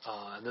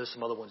 And there's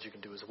some other ones you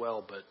can do as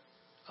well, but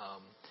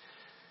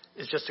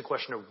it's just a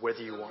question of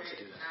whether you want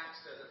to do that. Acts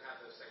doesn't have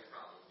those same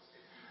problems.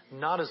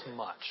 Not as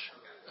much.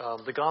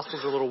 Okay. The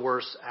Gospels are a little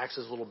worse. Acts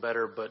is a little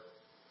better, but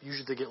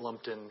usually they get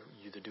lumped in.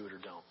 You either do it or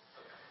don't.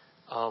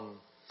 Okay.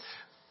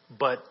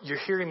 But you're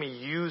hearing me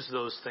use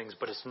those things,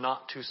 but it's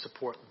not to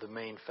support the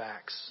main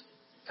facts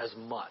as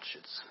much.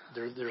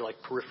 They're like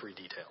periphery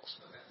details.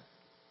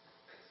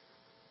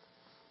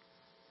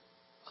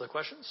 Other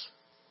questions?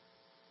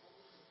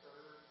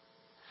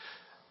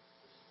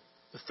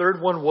 The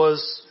third one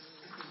was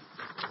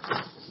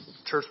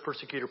church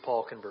persecutor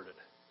Paul converted.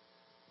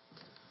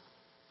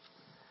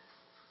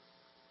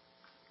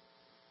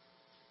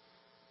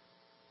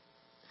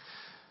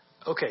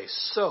 Okay,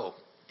 so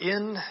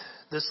in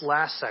this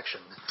last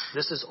section,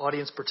 this is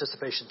audience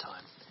participation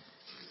time.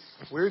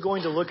 We're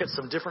going to look at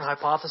some different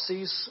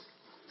hypotheses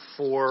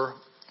for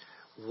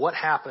what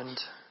happened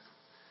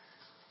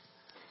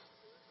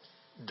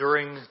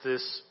during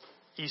this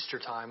Easter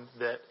time,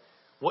 that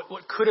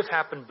what could have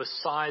happened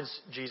besides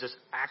Jesus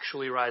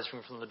actually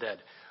rising from the dead.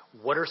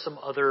 What are some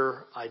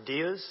other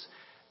ideas?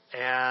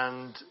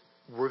 And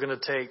we're going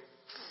to take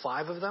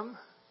 5 of them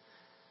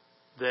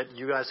that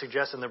you guys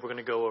suggest, and then we're going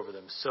to go over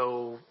them.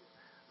 So,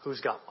 who's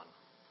got one?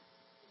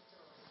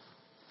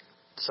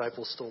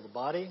 Disciples stole the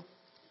body.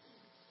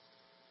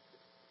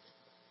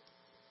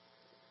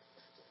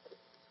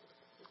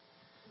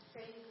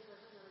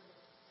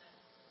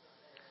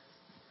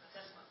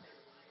 That's my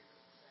favorite one I hear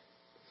people say.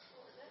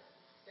 What was that?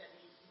 That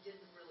he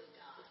didn't really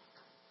die.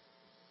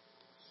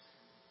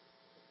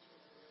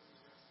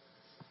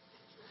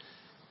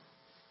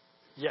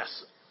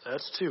 Yes,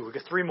 that's 2. We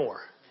got 3 more.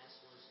 Mass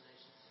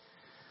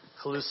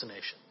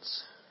hallucinations.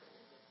 Hallucinations.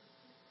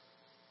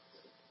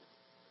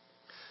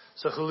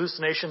 So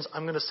hallucinations,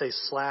 I'm going to say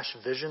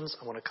 / visions.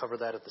 I want to cover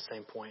that at the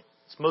same point.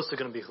 It's mostly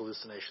going to be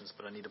hallucinations,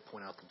 but I need to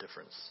point out the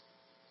difference.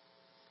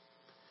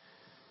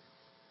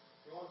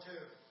 Wrong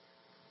tune.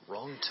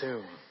 Wrong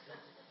tune.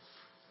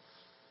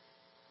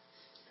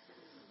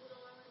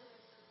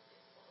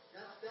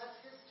 That's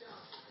his job.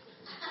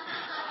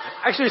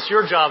 Actually, it's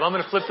your job. I'm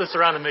going to flip this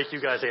around and make you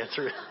guys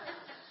answer it.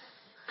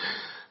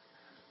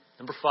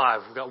 Number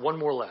 5. We've got 1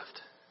 more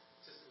left.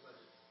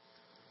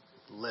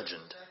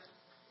 Legend.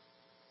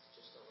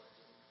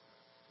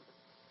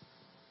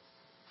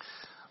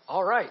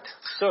 All right.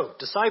 So,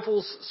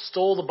 disciples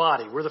stole the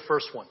body. We're the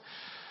first one.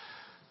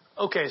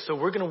 Okay, so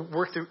we're going to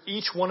work through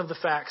each one of the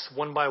facts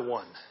one by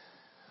one.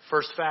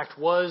 First fact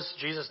was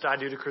Jesus died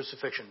due to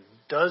crucifixion.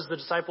 Does the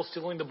disciple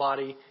stealing the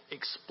body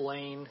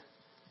explain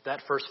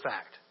that first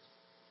fact?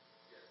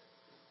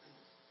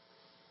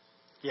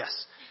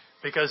 Yes,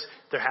 because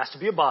there has to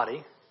be a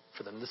body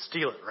for them to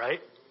steal it, right?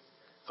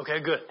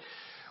 Okay, good.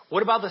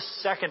 What about the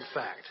second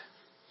fact?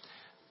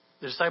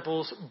 The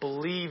disciples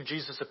believe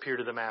Jesus appeared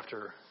to them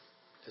after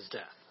his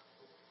death.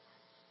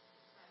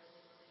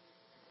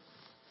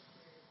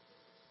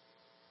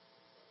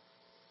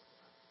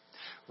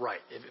 Right.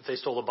 If they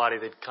stole the body,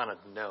 they'd kind of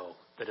know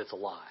that it's a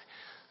lie.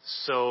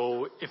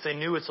 So if they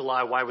knew it's a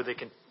lie, why would they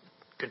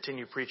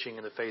continue preaching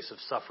in the face of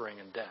suffering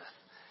and death?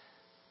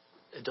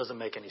 It doesn't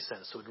make any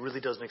sense. So it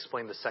really doesn't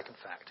explain the second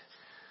fact.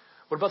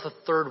 What about the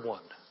third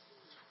one?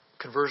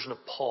 Conversion of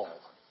Paul.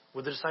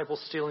 Would the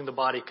disciples stealing the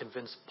body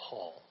convince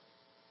Paul?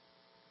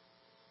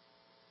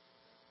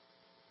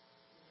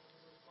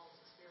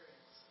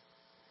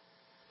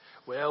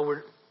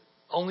 Well,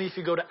 only if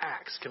you go to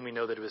Acts can we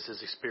know that it was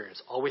his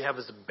experience. All we have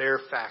is the bare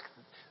fact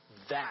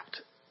that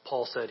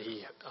Paul said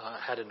he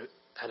had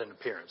an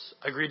appearance.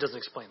 I agree it doesn't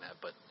explain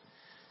that, but...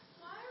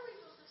 Why are we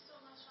focused so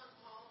much on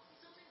Paul?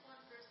 He's only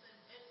one person,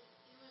 and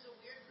he was a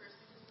weird person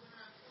because he went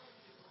around killing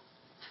people.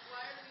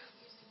 Why are we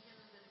using him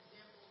as an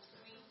example?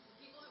 I mean,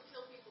 people who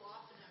kill people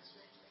often have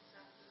strange things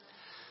happen to them.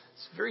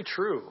 It's very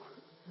true.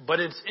 But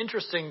it's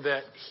interesting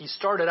that he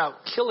started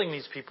out killing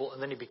these people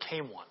and then he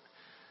became one.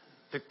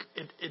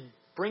 It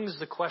brings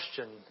the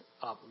question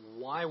up,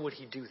 why would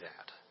he do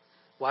that?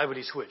 Why would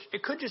he switch?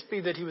 It could just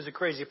be that he was a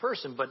crazy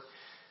person, but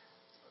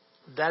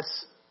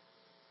that's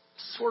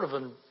sort of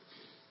an...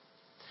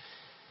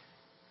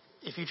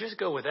 If you just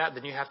go with that,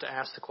 then you have to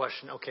ask the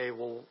question, okay,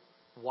 well,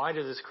 why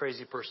did this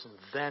crazy person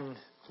then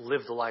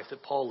live the life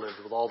that Paul lived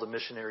with all the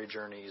missionary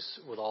journeys,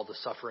 with all the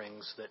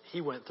sufferings that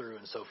he went through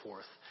and so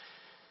forth?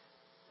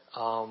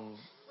 What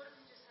if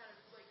he just had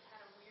a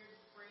weird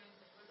brain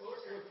thing? Well,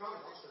 he would probably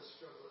also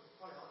struggle.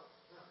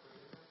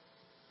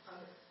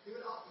 He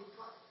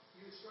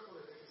would struggle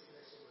to make his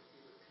connection with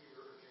either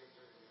Peter or James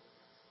or any other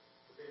guys.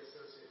 But they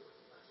associated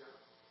with him by John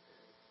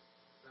and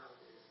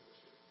validated his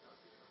ministry. That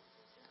was the account.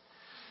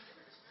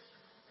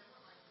 They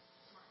weren't like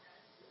smart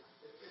guys.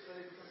 But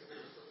it becomes a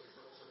bigger slippery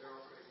slope, so they're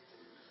all crazy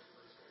too.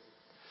 Everybody's crazy.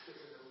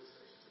 Gives them the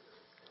hallucinations of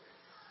it.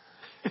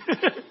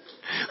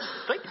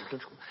 Thank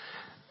you.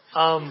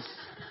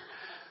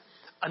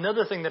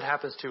 Another thing that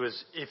happens too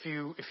is if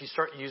you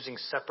start using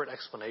separate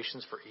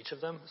explanations for each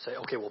of them, say,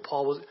 okay, well,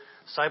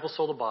 disciples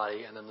stole the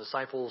body, and then the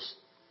disciples,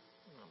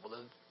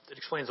 it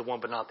explains the one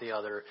but not the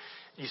other.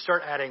 You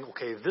start adding,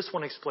 okay, this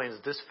one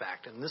explains this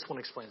fact, and this one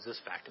explains this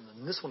fact, and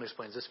then this one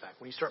explains this fact.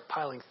 When you start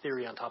piling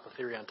theory on top of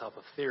theory on top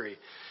of theory,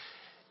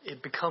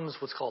 it becomes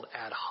what's called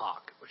ad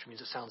hoc, which means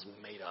it sounds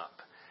made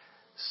up.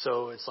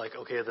 So it's like,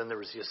 okay, then there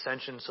was the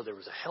ascension, so there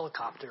was a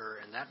helicopter,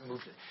 and that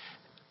moved,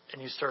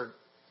 and you start...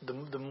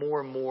 The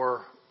more and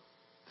more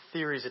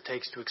theories it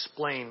takes to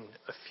explain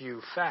a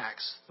few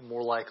facts, the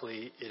more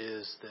likely it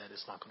is that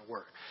it's not going to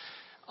work.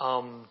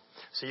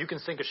 So you can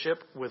sink a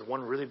ship with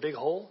one really big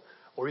hole,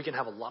 or you can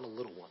have a lot of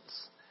little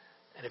ones.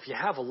 And if you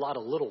have a lot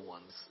of little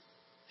ones,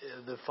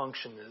 the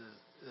function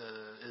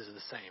is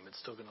the same. It's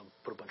still going to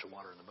put a bunch of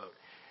water in the boat.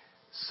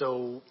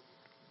 So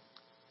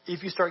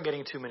if you start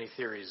getting too many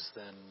theories,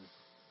 then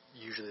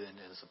usually it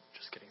ends up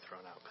just getting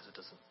thrown out because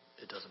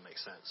it doesn't make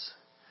sense.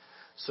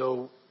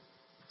 So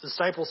the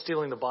disciples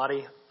stealing the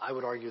body, I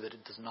would argue that it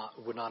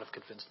would not have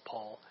convinced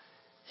Paul.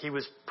 He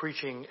was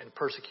preaching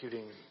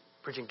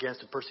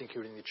against and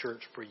persecuting the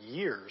church for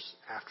years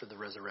after the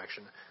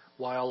resurrection.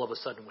 Why all of a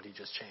sudden would he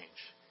just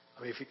change?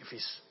 I mean,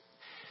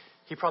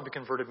 he probably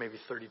converted maybe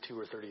 32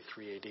 or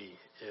 33 AD.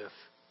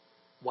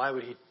 Why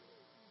would he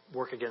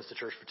work against the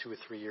church for 2 or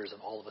 3 years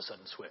and all of a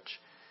sudden switch?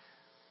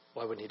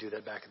 Why wouldn't he do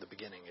that back at the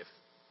beginning if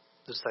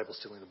the disciples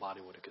stealing the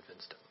body would have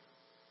convinced him?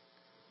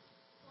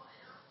 Well,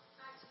 and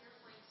back to your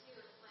point too,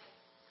 it's like,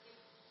 if,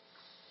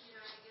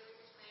 I get what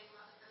you're saying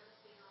about the focus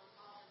being on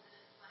Paul, and then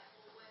it's like,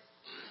 well, what,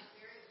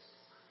 Mary was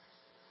just on her,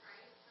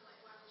 right? So like,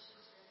 why was she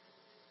chosen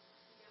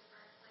to give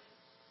birth? Like,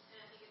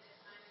 and I think at this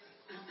time, maybe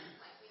Paul was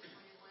like the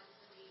appointed one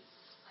to be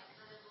like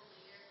kind of the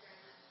leader during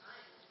that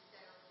time. And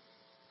so,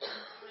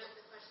 one of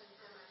the questions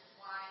so much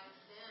why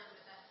them,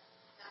 but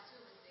that's who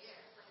was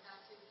there. Like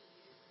that's who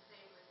he used. The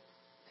same with,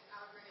 like I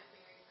would bring up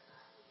Mary for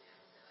that,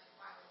 So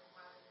like,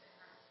 why was it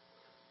her?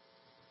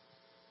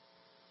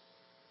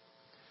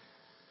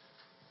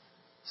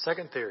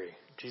 Second theory,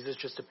 Jesus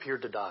just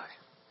appeared to die.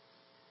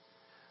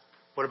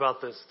 What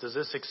about this? Does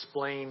this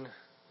explain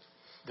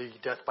the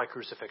death by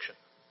crucifixion?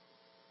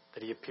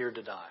 That he appeared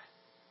to die?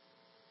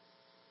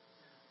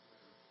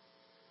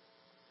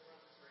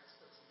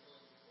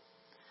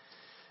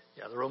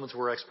 Yeah, the Romans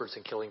were experts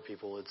in killing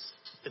people.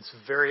 It's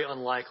very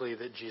unlikely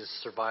that Jesus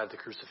survived the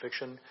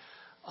crucifixion.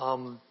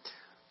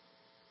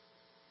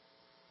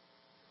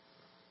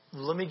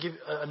 Let me give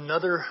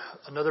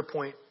another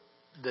point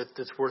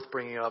that's worth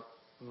bringing up.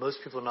 Most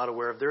people are not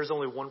aware of. There's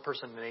only one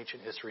person in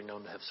ancient history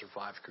known to have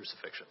survived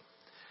crucifixion.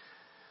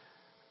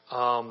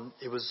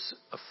 It was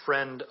a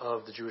friend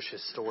of the Jewish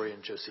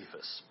historian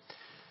Josephus.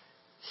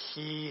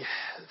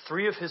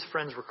 3 of his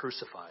friends were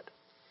crucified.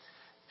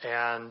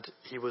 And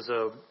he was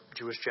a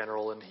Jewish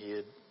general, and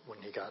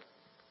when he got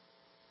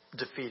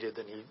defeated,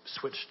 then he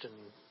switched and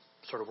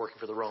started working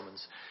for the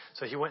Romans.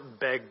 So he went and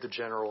begged the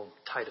general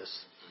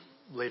Titus,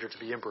 later to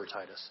be Emperor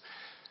Titus,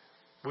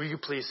 "Will you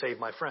please save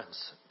my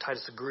friends?"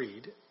 Titus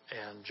agreed,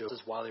 and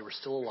Joseph, while they were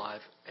still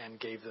alive, and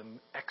gave them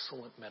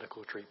excellent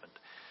medical treatment.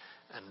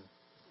 And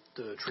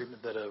the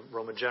treatment that a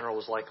Roman general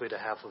was likely to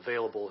have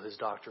available, his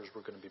doctors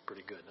were going to be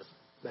pretty good. That's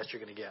the best you're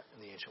going to get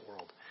in the ancient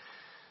world.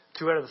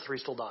 2 out of the 3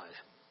 still died,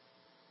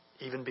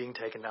 even being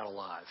taken down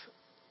alive.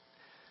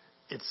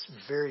 It's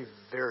very,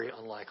 very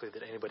unlikely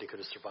that anybody could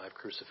have survived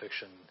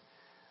crucifixion,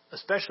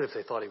 especially if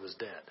they thought he was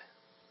dead.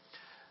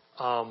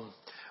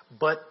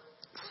 But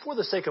for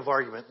the sake of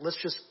argument, let's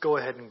just go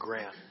ahead and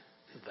grant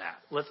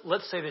that.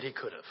 Let's say that he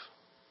could have.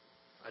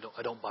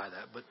 I don't buy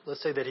that, but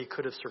let's say that he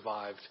could have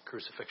survived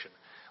crucifixion.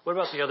 What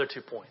about the other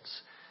 2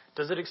 points?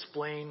 Does it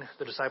explain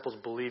the disciples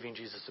believing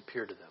Jesus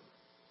appeared to them?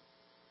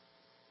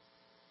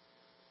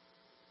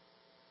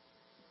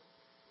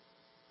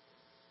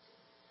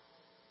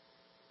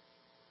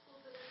 Well,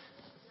 but if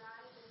he didn't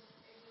die,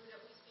 then he would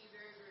at least be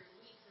very, very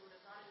weak. So would have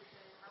thought he was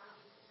dead. How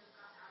would he have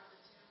got out of the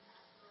tomb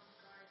past the Roman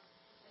guards?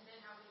 And then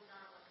how would he have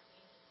gone like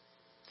fainted?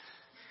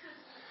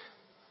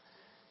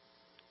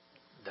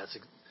 That's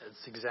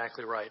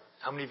exactly right.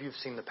 How many of you have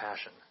seen The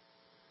Passion?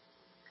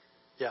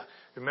 Yeah.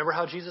 Remember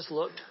how Jesus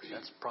looked?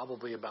 That's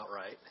probably about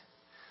right.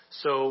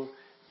 So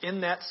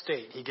in that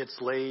state, he gets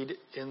laid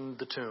in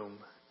the tomb.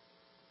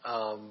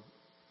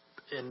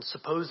 And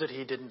suppose that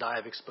he didn't die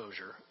of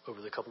exposure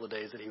over the couple of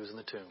days that he was in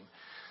the tomb.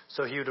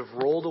 So he would have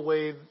rolled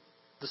away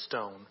the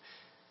stone,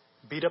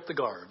 beat up the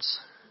guards,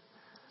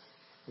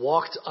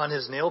 walked on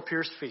his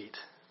nail-pierced feet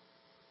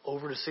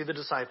over to see the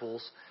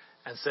disciples,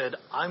 and said,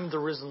 "I'm the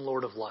risen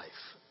Lord of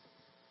life."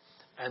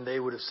 And they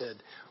would have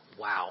said,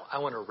 "Wow, I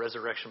want a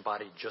resurrection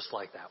body just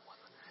like that one."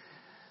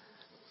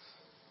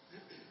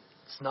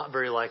 It's not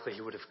very likely he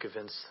would have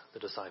convinced the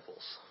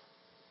disciples.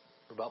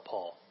 What about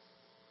Paul?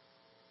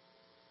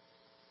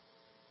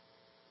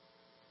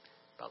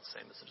 About the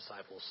same as the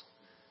disciples.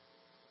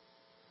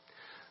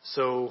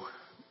 So,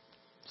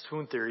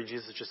 swoon theory,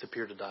 Jesus just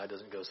appeared to die,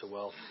 doesn't go so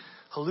well.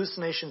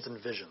 Hallucinations and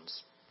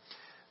visions.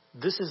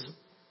 This is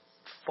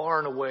far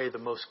and away the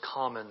most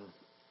common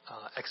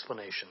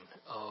explanation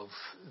of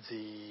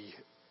the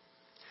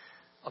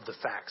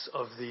facts,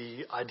 of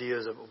the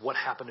ideas of what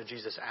happened to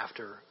Jesus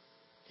after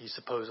he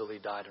supposedly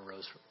died and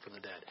rose from the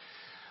dead.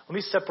 Let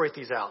me separate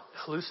these out.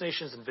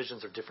 Hallucinations and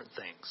visions are different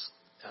things,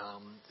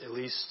 at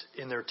least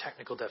in their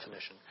technical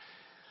definition.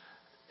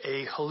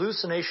 A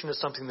hallucination is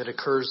something that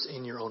occurs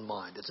in your own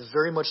mind. It's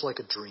very much like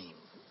a dream.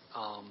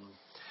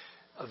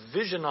 A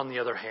vision, on the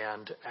other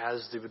hand,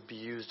 as they would be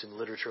used in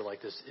literature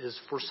like this, is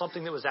for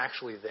something that was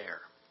actually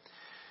there.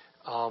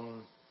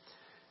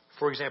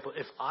 For example,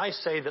 if I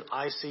say that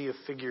I see a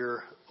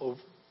figure,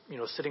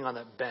 sitting on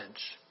that bench,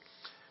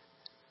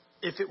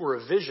 if it were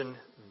a vision,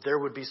 there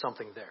would be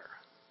something there.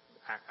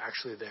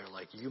 Actually there,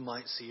 like you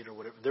might see it or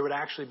whatever. There would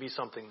actually be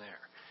something there.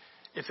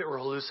 If it were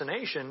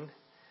hallucination,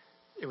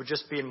 it would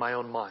just be in my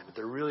own mind.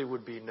 There really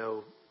would be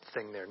no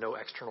thing there, no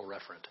external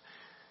referent.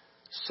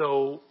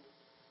 So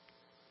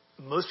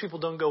most people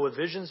don't go with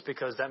visions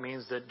because that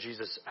means that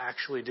Jesus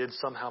actually did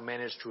somehow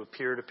manage to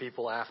appear to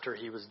people after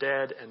he was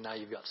dead, and now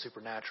you've got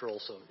supernatural,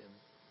 so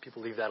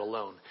people leave that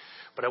alone.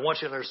 But I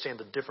want you to understand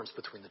the difference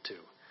between the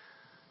two.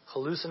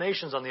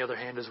 Hallucinations, on the other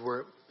hand, is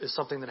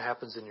something that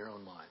happens in your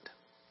own mind.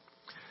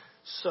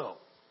 So,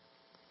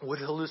 would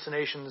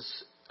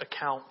hallucinations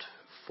account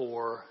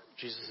for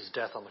Jesus'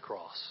 death on the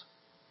cross?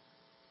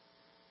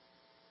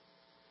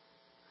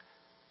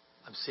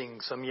 I'm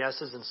seeing some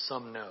yeses and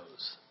some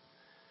nos.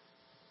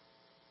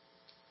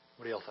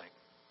 What do y'all think?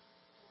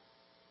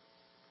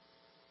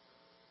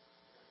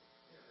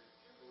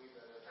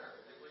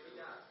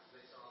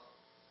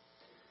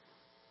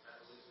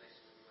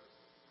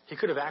 He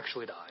could have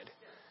actually died,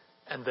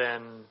 and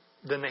then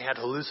they had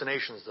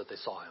hallucinations that they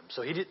saw him.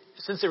 So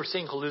since they were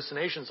seeing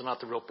hallucinations and not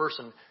the real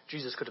person,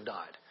 Jesus could have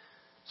died.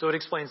 So it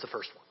explains the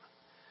first one.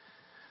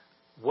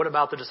 What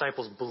about the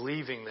disciples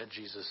believing that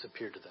Jesus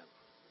appeared to them?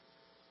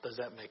 Does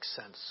that make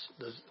sense?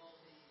 Depending on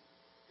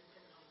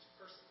each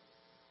person.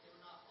 They were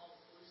not all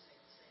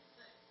hallucinating the same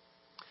thing.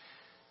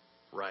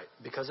 Right,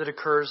 because it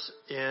occurs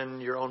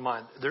in your own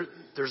mind.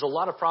 There's a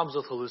lot of problems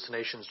with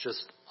hallucinations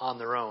just on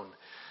their own,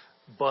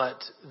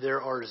 but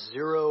there are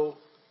 0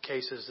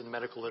 cases in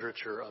medical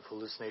literature of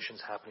hallucinations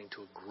happening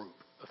to a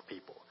group of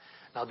people.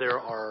 Now, there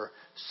are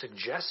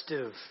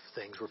suggestive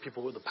things where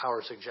people with the power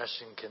of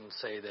suggestion can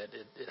say that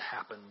it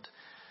happened,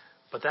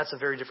 but that's a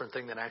very different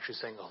thing than actually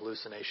saying a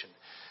hallucination.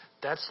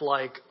 That's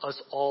like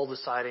us all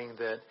deciding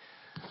that,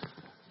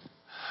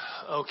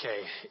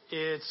 okay,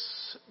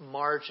 it's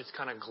March, it's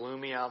kind of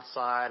gloomy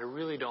outside, I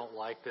really don't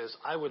like this,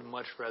 I would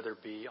much rather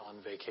be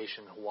on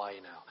vacation in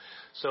Hawaii now.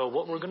 So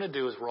what we're going to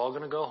do is we're all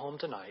going to go home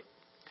tonight,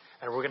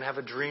 and we're going to have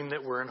a dream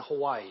that we're in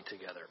Hawaii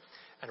together,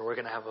 and we're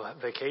going to have a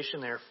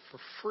vacation there for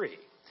free.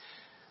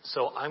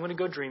 So I'm going to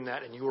go dream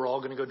that, and you are all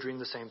going to go dream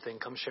the same thing.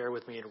 Come share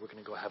with me, and we're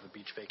going to go have a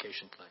beach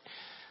vacation tonight.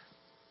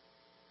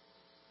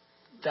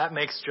 That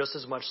makes just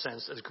as much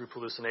sense as group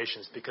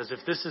hallucinations, because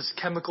if this is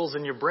chemicals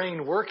in your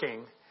brain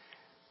working,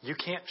 you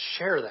can't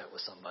share that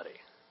with somebody.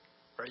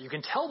 Right? You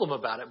can tell them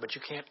about it, but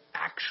you can't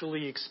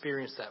actually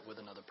experience that with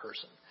another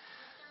person.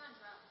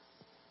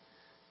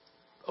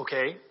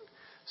 Okay,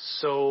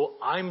 so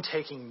I'm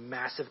taking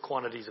massive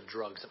quantities of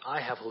drugs, and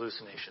I have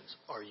hallucinations.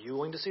 Are you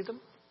going to see them?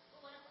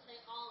 But what if they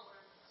all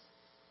were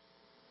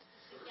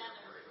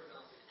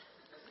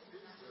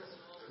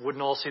together?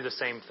 Wouldn't all see the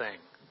same thing.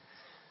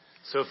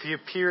 So if you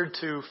appeared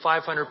to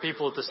 500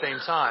 people at the same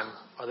time,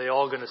 are they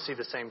all going to see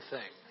the same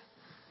thing?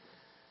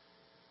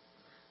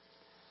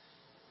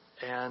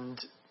 And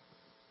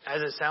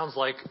as it sounds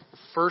like,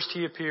 first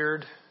he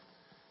appeared,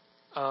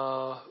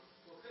 Cephas,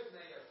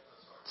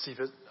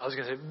 I was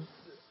going to say,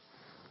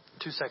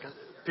 2 seconds.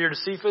 Appeared to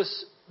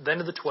Cephas, then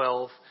to the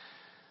 12,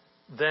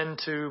 then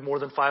to more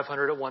than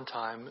 500 at one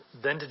time,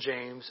 then to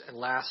James, and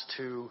last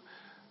to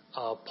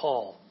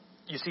Paul.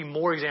 You see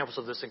more examples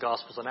of this in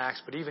Gospels and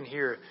Acts, but even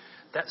here,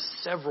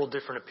 that's several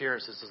different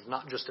appearances. It's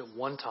not just at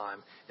one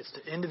time. It's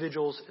to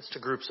individuals. It's to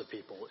groups of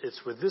people.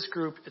 It's with this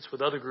group. It's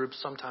with other groups.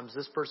 Sometimes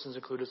this person's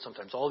included.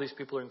 Sometimes all these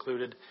people are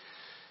included.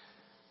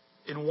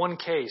 In one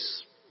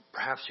case,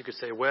 perhaps you could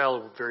say, well,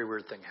 a very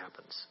weird thing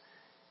happens.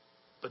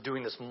 But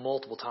doing this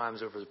multiple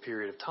times over the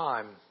period of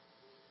time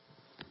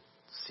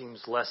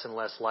seems less and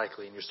less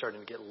likely, and you're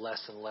starting to get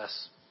less and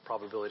less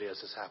probability as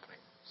this is happening.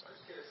 So I was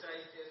just going to say,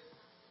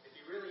 if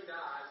he really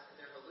dies and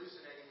they're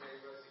hallucinating that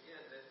he rose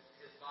again, then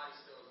his body's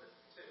still in the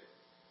tomb,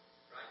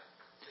 right?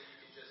 So you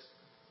could just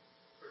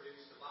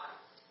produce the body.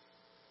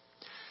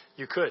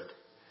 You could,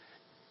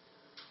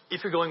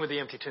 if you're going with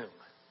the empty tomb.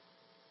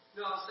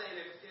 No, I'm saying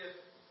if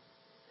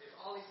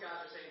all these guys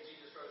are saying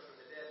Jesus rose from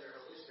the dead, they're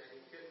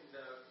hallucinating, couldn't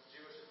the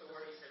Jewish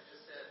authorities have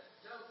just said,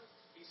 no,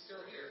 he's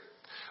still here?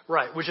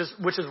 Right, which is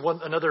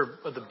another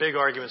of the big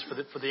arguments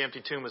for the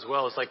empty tomb as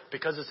well. It's like,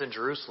 because it's in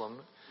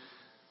Jerusalem,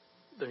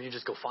 then you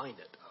just go find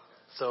it. Okay.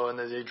 So, and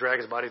then they drag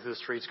his body through the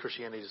streets.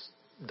 Christianity's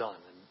done,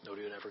 and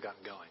nobody would have ever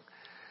gotten going.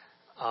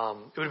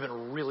 It would have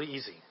been really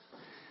easy.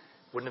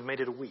 Wouldn't have made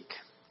it a week.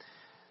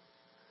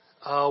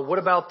 What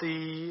about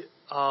the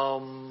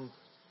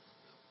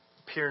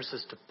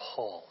appearances to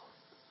Paul,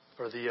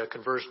 or the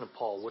conversion of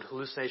Paul? Would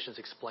hallucinations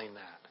explain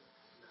that?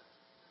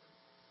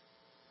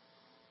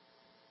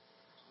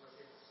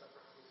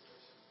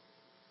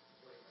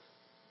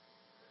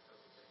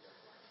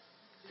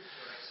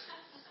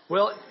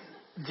 Well,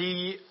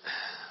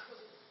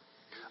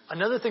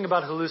 another thing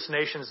about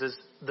hallucinations is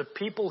the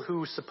people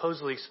who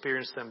supposedly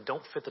experience them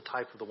don't fit the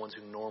type of the ones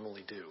who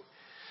normally do.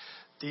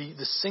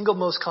 The single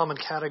most common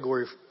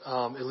category,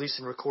 at least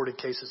in recorded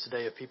cases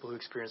today, of people who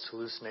experience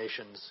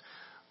hallucinations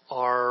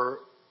are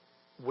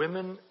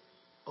women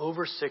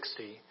over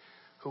 60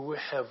 who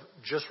have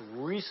just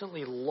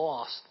recently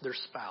lost their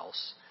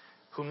spouse,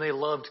 whom they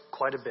loved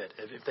quite a bit.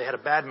 If they had a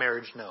bad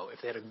marriage, no.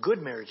 If they had a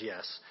good marriage,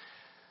 yes.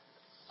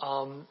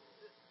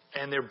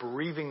 And they're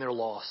bereaving their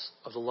loss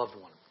of the loved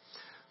one.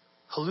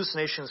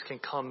 Hallucinations can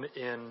come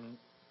in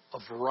a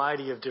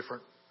variety of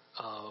different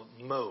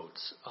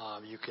modes.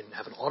 You can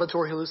have an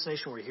auditory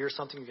hallucination where you hear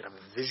something. You can have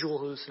a visual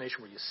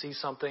hallucination where you see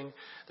something.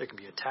 There can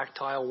be a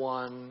tactile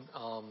one,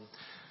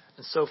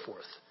 and so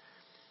forth.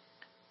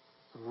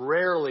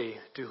 Rarely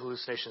do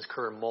hallucinations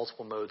occur in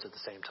multiple modes at the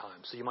same time.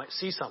 So you might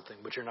see something,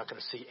 but you're not going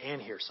to see and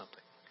hear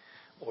something.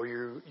 Or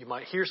you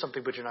might hear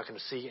something, but you're not going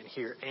to see and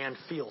hear and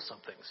feel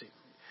something. So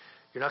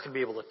you're not going to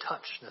be able to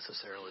touch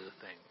necessarily the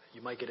thing.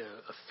 You might get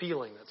a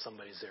feeling that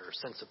somebody's there, a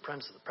sense of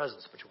presence,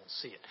 but you won't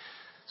see it.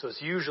 So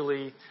it's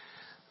usually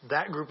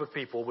that group of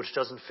people, which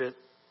doesn't fit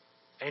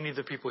any of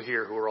the people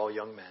here who are all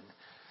young men.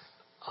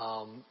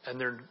 And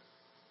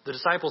the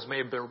disciples may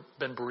have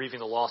been bereaving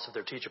the loss of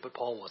their teacher, but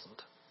Paul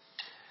wasn't.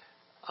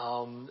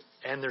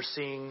 And they're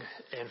seeing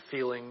and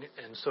feeling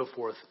and so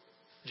forth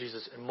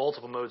Jesus in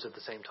multiple modes at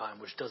the same time,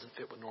 which doesn't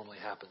fit what normally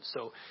happens.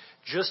 So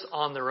just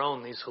on their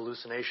own, these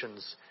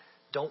hallucinations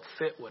don't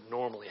fit what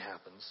normally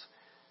happens,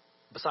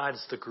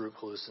 besides the group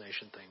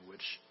hallucination thing,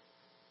 which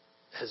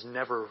there's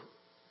never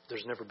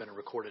been a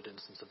recorded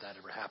instance of that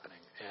ever happening.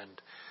 And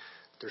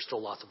there's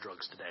still lots of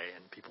drugs today,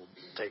 and people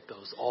take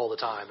those all the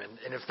time.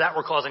 And if that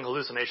were causing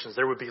hallucinations,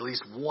 there would be at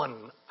least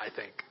one, I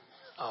think,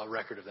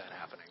 record of that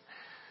happening.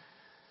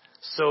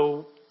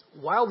 So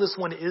while this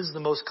one is the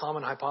most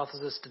common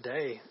hypothesis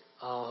today,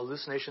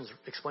 hallucinations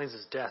explains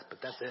his death,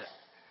 but that's it.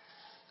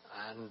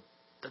 And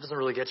that doesn't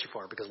really get you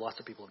far because lots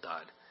of people have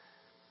died.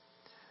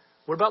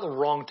 What about the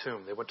wrong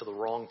tomb? They went to the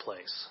wrong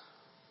place.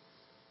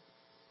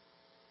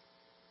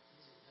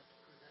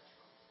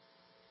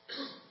 The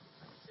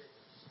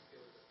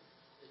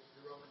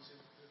Romans who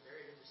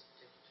buried him just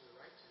take you to the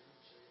right tomb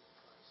and show you the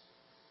Christ.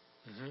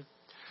 Mm-hmm.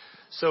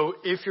 So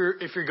if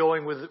you're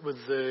going with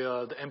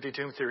the empty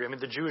tomb theory, I mean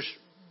the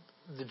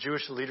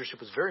Jewish leadership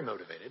was very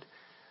motivated.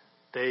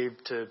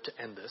 To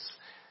end this,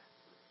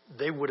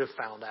 they would have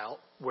found out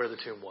where the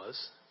tomb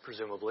was,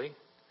 presumably.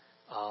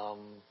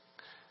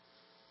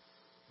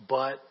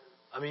 But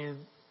I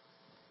mean,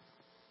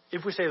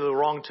 if we say the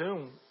wrong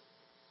tomb,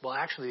 well,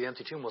 actually the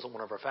empty tomb wasn't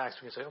one of our facts.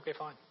 We can say, okay,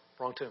 fine,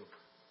 wrong tomb.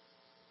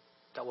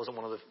 That wasn't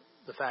one of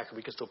the facts.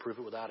 We can still prove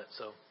it without it.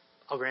 So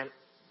I'll grant it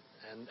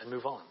and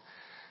move on.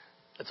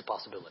 It's a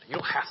possibility.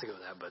 You don't have to go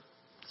with that, but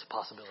it's a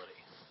possibility.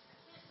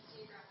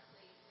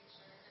 Geographically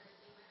picture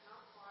everything, but how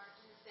far,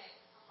 to say,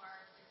 how far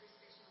the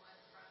crucifixion was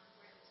from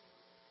where the tomb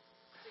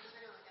was. So you're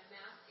talking about like a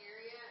mass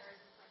area, or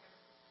is this like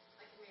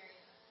an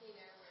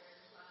area, where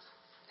there's not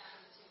that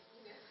many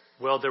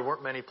tombs, Well, there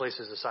weren't many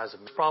places the size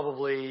of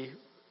probably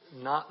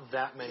not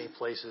that many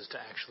places to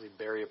actually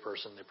bury a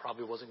person. There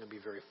probably wasn't going to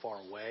be very far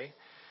away.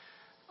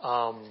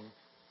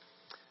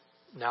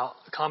 Now,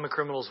 common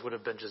criminals would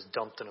have been just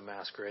dumped in a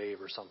mass grave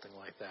or something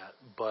like that.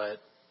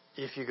 But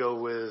if you go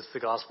with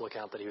the gospel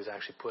account that he was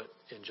actually put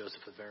in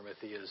Joseph of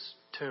Arimathea's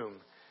tomb,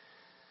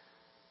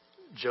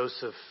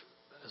 Joseph,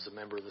 as a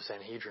member of the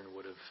Sanhedrin,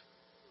 would have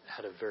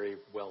had a very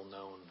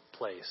well-known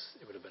place.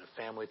 It would have been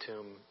a family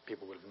tomb.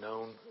 People would have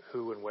known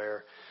who and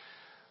where.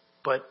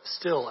 But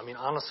still, I mean,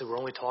 honestly, we're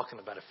only talking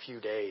about a few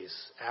days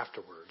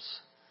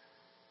afterwards.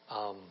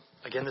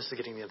 Again, this is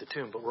getting near the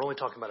tomb, but we're only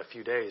talking about a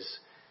few days.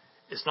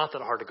 It's not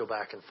that hard to go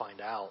back and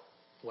find out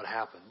what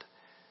happened.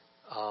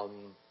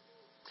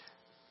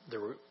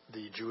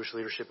 The Jewish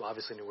leadership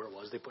obviously knew where it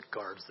was. They put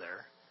guards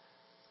there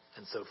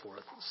and so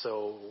forth.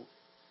 So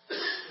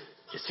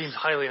it seems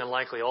highly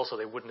unlikely also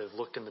they wouldn't have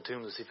looked in the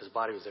tomb to see if his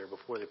body was there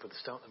before they put the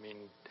stone. I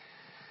mean,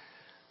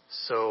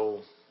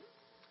 so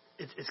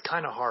it's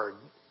kind of hard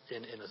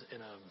in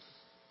a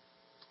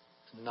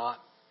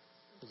not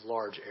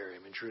large area.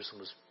 I mean,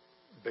 Jerusalem was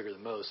bigger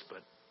than most,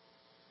 but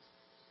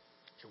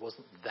it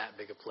wasn't that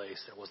big a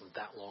place. It wasn't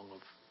that long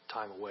of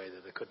time away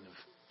that they couldn't have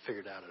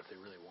figured out it if they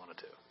really wanted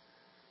to.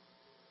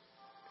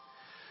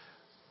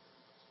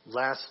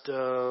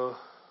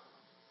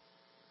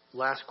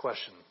 Last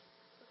question,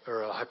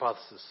 or a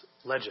hypothesis,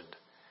 legend.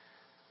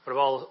 What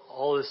about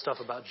all this stuff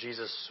about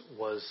Jesus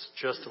was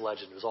just a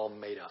legend? It was all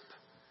made up.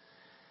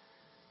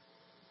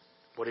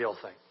 What do y'all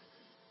think?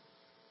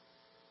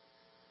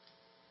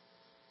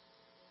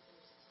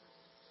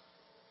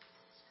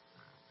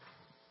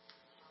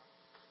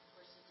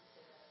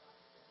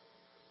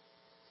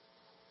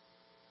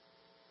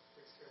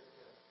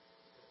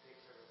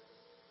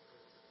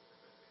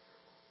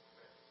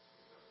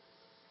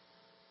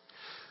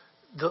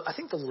 I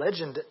think the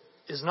legend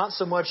is not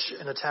so much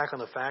an attack on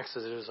the facts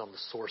as it is on the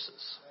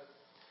sources.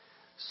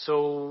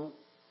 So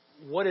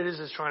what it is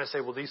trying to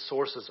say, well, these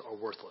sources are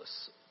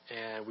worthless,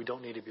 and we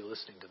don't need to be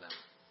listening to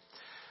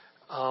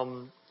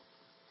them.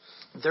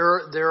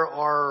 There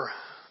are...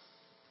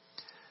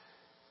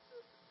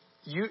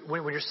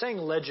 when you're saying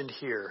legend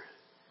here,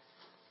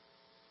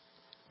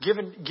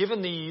 given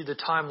the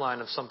timeline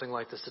of something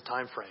like this, the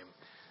time frame,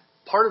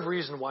 part of the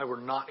reason why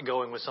we're not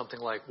going with something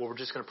like, well, we're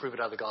just going to prove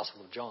it out of the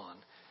Gospel of John,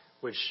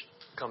 which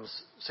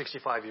comes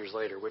 65 years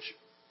later, which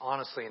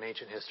honestly in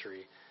ancient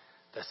history,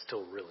 that's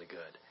still really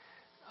good.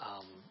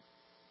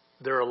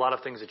 There are a lot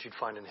of things that you'd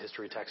find in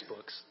history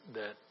textbooks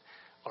that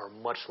are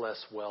much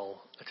less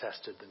well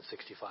attested than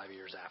 65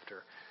 years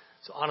after.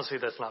 So honestly,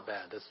 that's not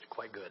bad. That's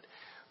quite good.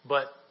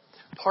 But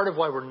part of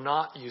why we're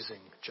not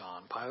using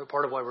John,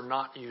 part of why we're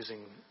not using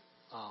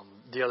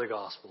the other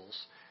Gospels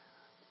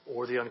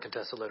or the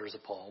uncontested letters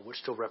of Paul, which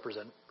still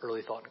represent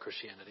early thought in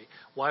Christianity,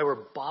 why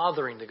we're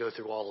bothering to go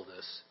through all of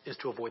this is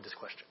to avoid this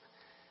question.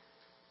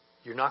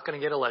 You're not going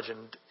to get a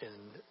legend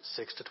in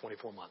 6 to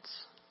 24 months.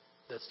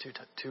 That's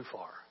too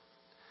far.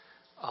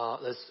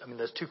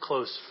 That's too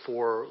close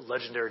for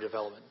legendary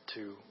development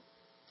to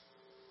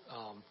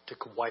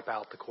wipe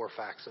out the core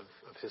facts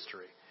of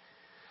history.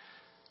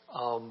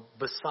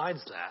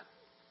 Besides that,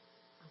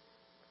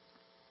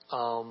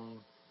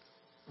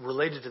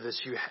 related to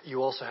this,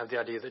 you also have the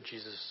idea that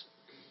Jesus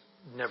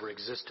never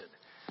existed.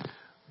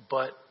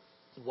 But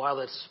while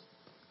that's,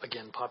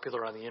 again,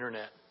 popular on the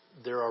internet,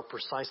 there are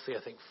precisely,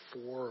 I think,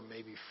 4 or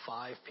maybe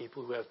 5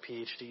 people who have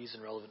PhDs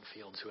in relevant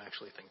fields who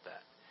actually think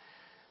that.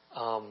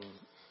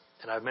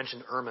 And I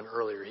mentioned Ehrman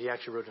earlier. He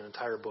actually wrote an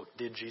entire book,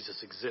 Did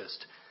Jesus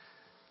Exist?,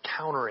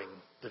 countering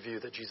the view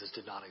that Jesus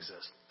did not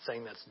exist,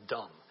 saying that's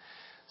dumb.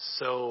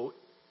 So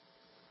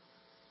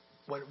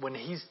when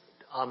he's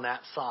on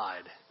that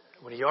side,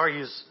 when he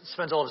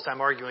spends all of his time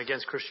arguing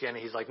against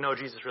Christianity, he's like, no,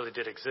 Jesus really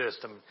did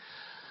exist.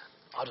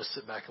 I'll just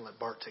sit back and let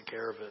Bart take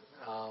care of it.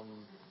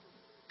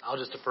 I'll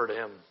just defer to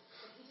him.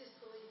 He just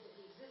believed that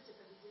he existed,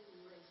 but he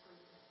didn't raise from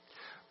the dead.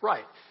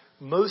 Right.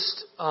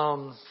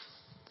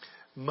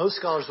 Most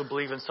scholars will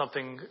believe in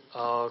something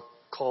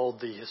called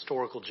the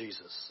historical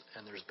Jesus,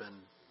 and there's been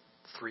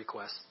 3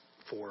 quests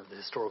for the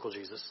historical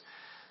Jesus,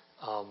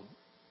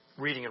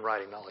 reading and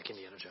writing, not like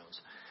Indiana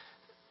Jones.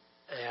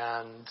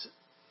 And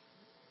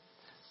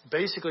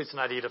basically it's an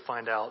idea to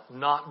find out,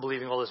 not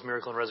believing all this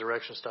miracle and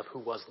resurrection stuff, who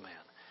was the man.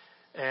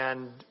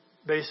 And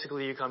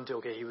basically you come to,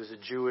 okay, he was a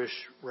Jewish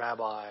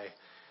rabbi.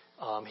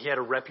 He had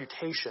a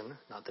reputation,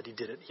 not that he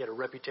did it, he had a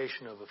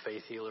reputation of a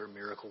faith healer,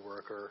 miracle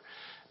worker,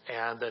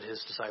 and that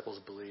his disciples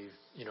believed,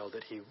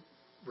 that he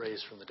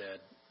raised from the dead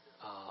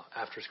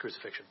after his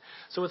crucifixion.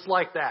 So it's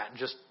like that,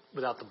 just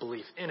without the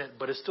belief in it,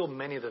 but it's still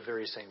many of the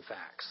very same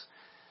facts.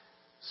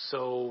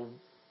 So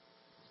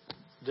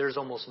there's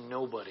almost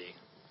nobody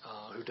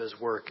who does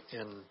work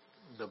in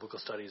biblical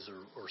studies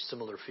or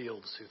similar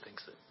fields who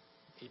thinks that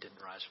he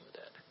didn't rise from the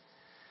dead.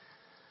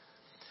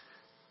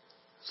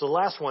 So the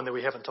last one that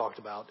we haven't talked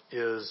about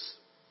is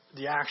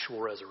the actual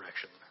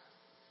resurrection.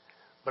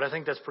 But I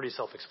think that's pretty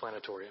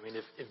self-explanatory. I mean,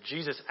 if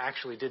Jesus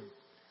actually did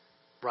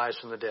rise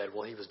from the dead,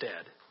 well, he was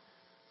dead.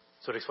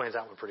 So it explains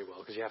that one pretty well,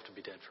 because you have to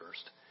be dead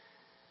first.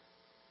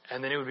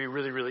 And then it would be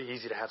really, really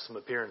easy to have some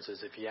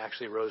appearances if he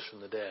actually rose from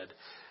the dead.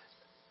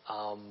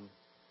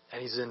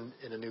 And he's in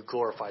a new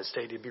glorified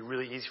state. It'd be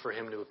really easy for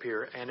him to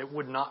appear. And it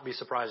would not be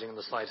surprising in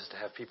the slightest to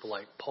have people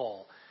like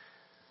Paul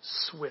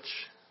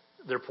switch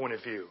their point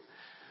of view.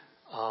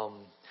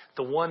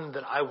 The one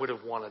that I would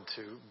have wanted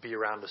to be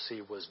around to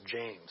see was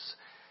James,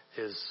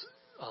 his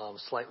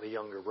slightly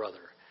younger brother.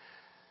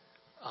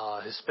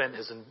 He spent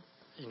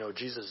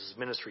Jesus'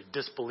 ministry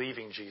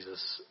disbelieving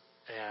Jesus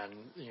and,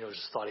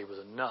 just thought he was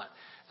a nut.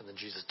 And then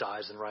Jesus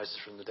dies and rises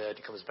from the dead.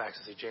 He comes back to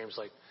see James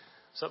like,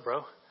 what's up,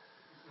 bro?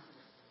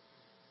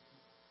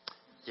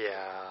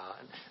 Yeah.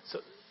 So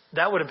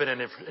that would have been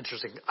an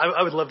interesting...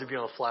 I would love to be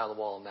on a fly on the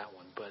wall on that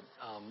one. But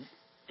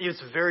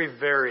it's very,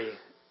 very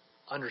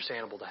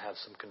understandable to have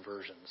some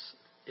conversions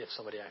if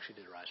somebody actually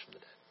did rise from the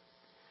dead.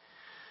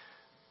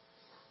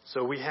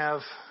 So we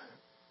have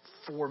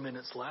 4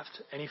 minutes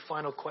left. Any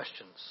final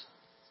questions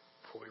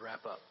before we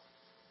wrap up?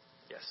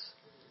 Yes.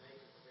 What do you make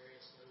of the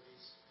various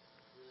movies?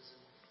 Risen,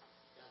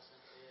 God's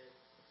Not Dead,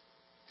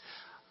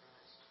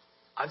 Christ?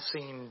 I've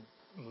seen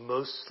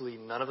mostly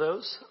none of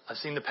those. I've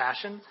seen The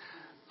Passion.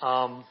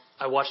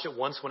 I watched it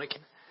once when it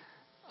came,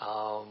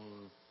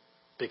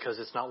 because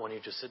it's not one you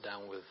just sit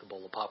down with a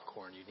bowl of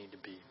popcorn. You need to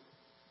be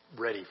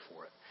ready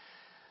for it.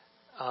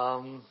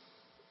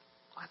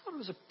 I thought it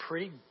was a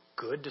pretty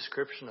good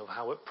description of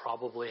how it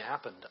probably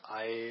happened.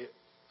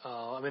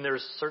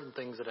 There's certain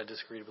things that I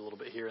disagreed with a little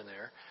bit here and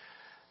there,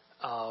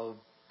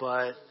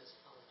 but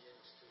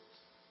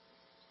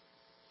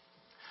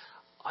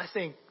I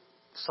think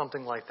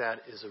something like that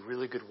is a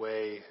really good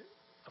way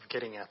of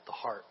getting at the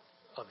heart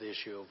of the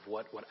issue of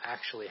what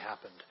actually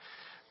happened.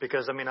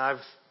 Because,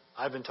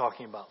 I've been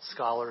talking about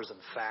scholars and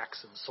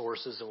facts and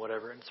sources and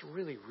whatever, and it's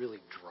really, really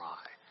dry.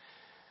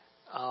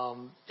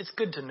 It's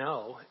good to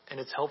know, and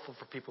it's helpful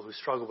for people who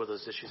struggle with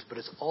those issues, but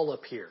it's all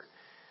up here.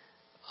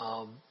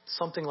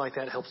 Something like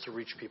that helps to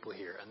reach people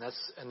here, and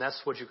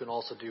that's what you can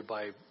also do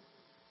by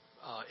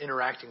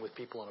interacting with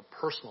people on a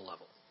personal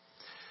level.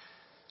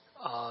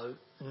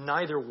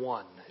 Neither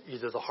one,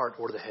 either the heart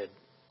or the head,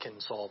 can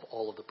solve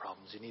all of the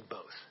problems. You need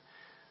both.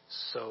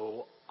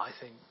 So I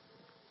think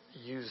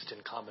used in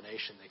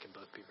combination, they can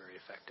both be very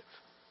effective.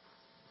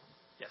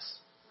 Yes?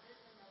 What is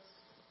the most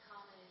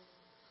common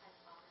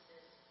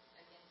hypothesis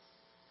against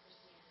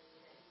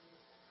Christianity that you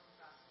have come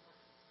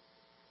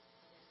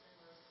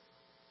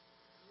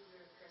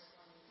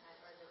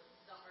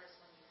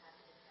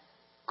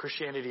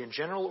Christianity in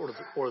general,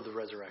 or the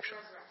resurrection?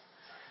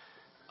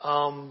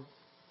 Resurrection.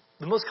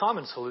 The most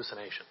common is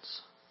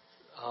hallucinations.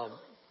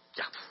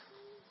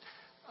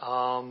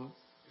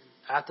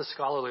 At the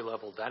scholarly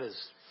level, that is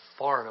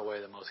far and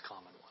away the most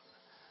common one.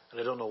 And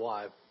I don't know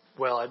why.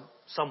 Well,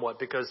 somewhat,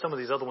 because some of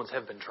these other ones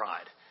have been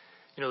tried.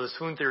 The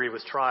swoon theory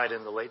was tried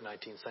in the late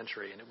 19th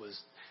century, and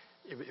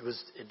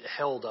it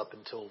held up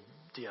until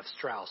D.F.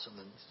 Strauss, and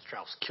then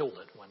Strauss killed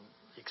it when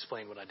he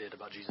explained what I did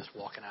about Jesus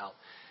walking out.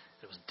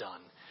 It was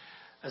done.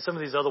 And some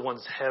of these other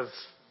ones have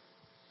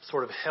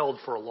sort of held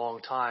for a long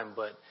time,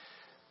 but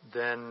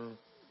then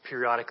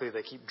periodically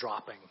they keep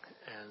dropping,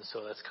 and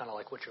so that's kind of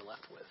like what you're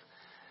left with.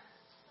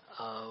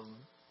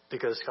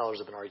 Because scholars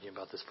have been arguing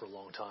about this for a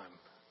long time.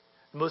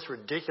 The most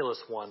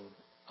ridiculous one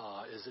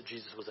is that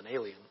Jesus was an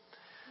alien.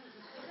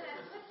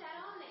 Put that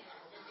on there.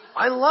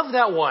 I love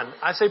that one.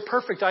 I say,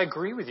 perfect, I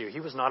agree with you. He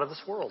was not of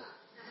this world.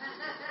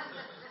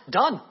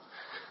 Done. Another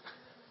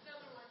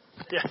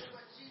one. Yeah.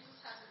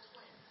 Jesus has a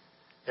twin.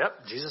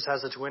 Yep, Jesus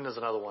has a twin is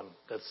another one.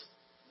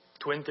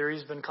 Twin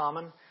theory's been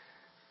common.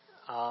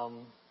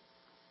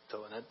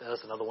 So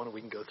that's another one.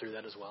 We can go through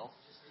that as well.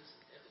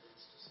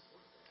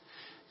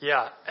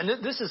 Yeah,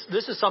 and this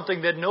is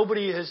something that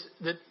nobody has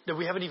that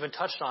we haven't even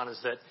touched on. Is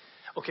that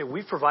okay?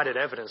 We've provided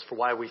evidence for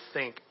why we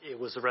think it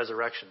was the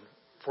resurrection.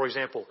 For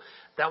example,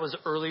 that was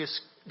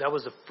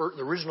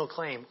the original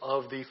claim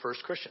of the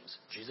first Christians.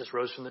 Jesus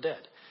rose from the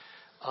dead.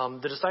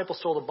 The disciple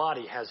stole the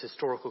body has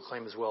historical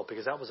claim as well,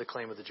 because that was a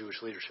claim of the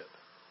Jewish leadership.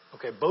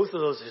 Okay, both of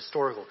those are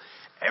historical.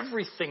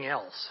 Everything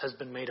else has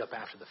been made up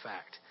after the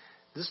fact.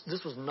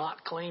 This was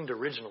not claimed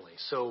originally,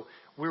 so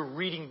we're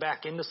reading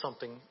back into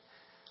something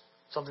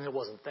that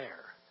wasn't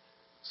there.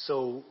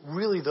 So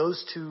really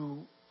those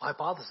two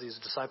hypotheses,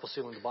 the disciple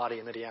stealing the body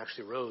and that he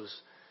actually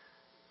rose,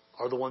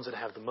 are the ones that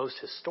have the most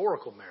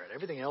historical merit.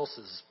 Everything else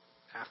is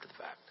after the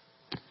fact.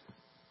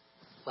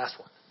 Last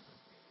one.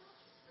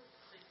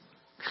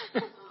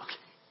 Okay.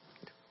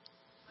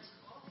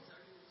 All these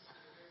arguments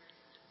are very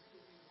convincing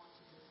if you want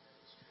to believe that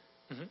it's true.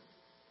 Mm-hmm.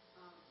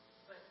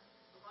 But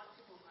a lot of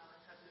people in my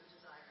life have no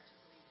desire to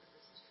believe that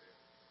this is true.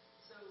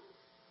 So,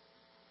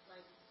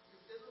 like, the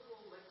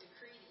biblical, like the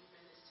creed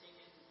even is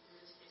taken, in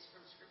this case,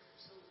 from Scripture.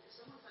 So if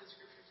someone finds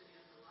Scripture to be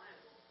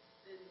unreliable,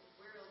 then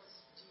where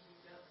else do you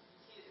go? You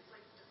can't, it's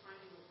like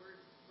defining a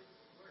word with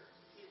the word.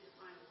 You can't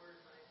define a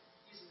word by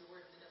using the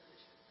word in the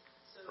definition.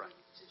 So Right.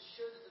 to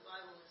show that the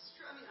Bible is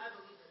true, I mean, I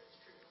believe that it's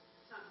true.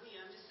 It's not me,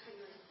 I'm just saying,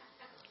 like,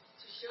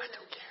 to show that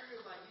it's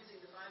true by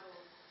using the Bible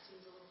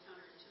seems a little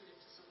counterintuitive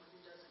to someone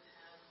who doesn't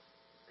have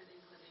an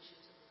inclination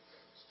to believe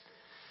that it's true.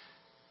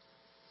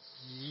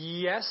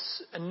 Yes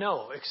and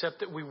no, except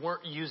that we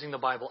weren't using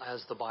the Bible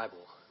as the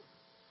Bible.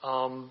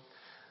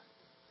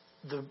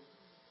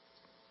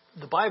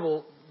 The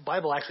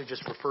Bible actually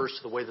just refers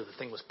to the way that the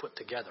thing was put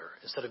together.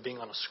 Instead of being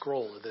on a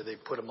scroll, they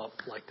put them up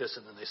like this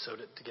and then they sewed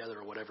it together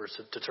or whatever.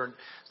 So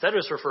that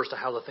just refers to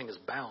how the thing is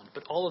bound.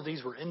 But all of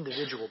these were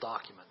individual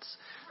documents.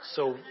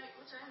 So, Which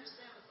I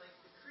understand with like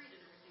the creed and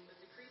everything, but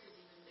the creed is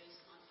even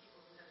based on people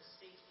who had a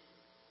stake in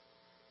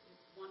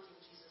wanting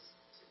Jesus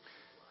to be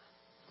alive.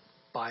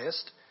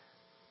 biased.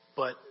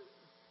 But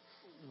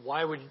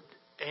why would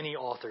any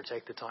author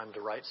take the time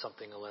to write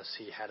something unless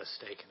he had a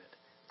stake in it?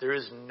 There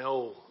is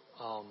no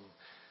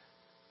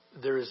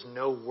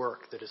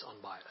work that is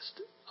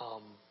unbiased.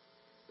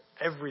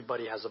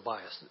 Everybody has a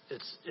bias.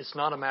 It's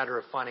not a matter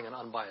of finding an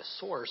unbiased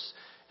source.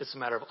 It's a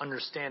matter of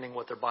understanding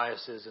what their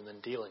bias is and then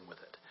dealing with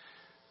it.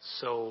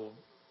 So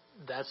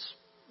that's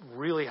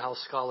really how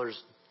scholars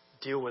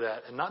deal with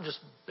that, and not just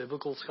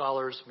biblical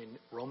scholars. I mean,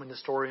 Roman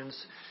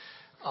historians.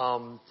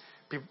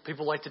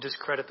 People like to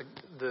discredit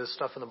the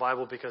stuff in the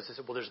Bible because they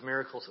say, well, there's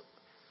miracles.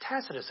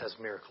 Tacitus has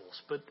miracles,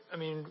 but I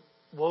mean,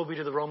 woe be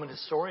to the Roman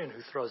historian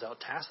who throws out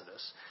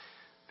Tacitus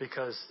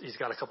because he's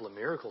got a couple of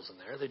miracles in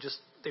there.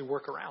 They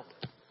work around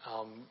it.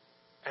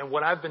 And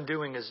what I've been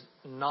doing is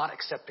not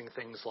accepting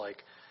things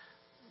like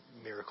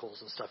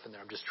miracles and stuff in there.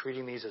 I'm just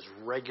treating these as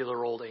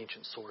regular old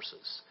ancient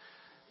sources.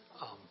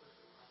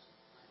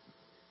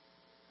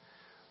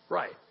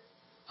 Right.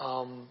 But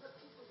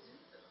people do,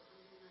 though. I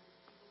mean, like,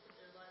 people put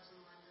their lives on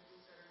the line for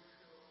things that are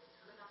untrue all the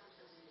time, but not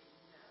because they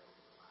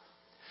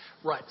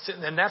know. Right. So,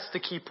 and that's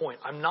the key point.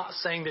 I'm not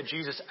saying that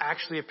Jesus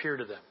actually appeared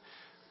to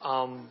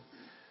them.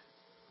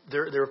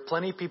 There are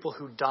plenty of people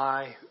who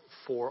die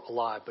for a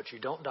lie, but you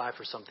don't die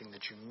for something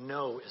that you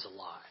know is a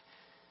lie.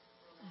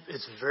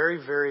 It's very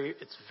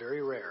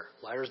rare.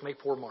 Liars make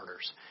poor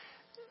martyrs.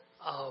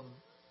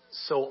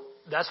 So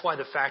that's why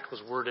the fact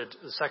was worded,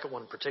 the second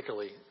one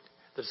particularly,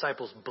 the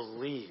disciples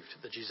believed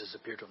that Jesus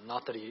appeared to them,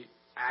 not that he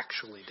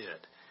actually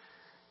did.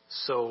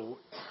 So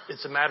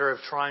it's a matter of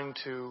trying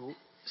to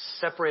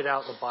separate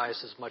out the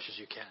bias as much as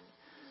you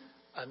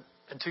can.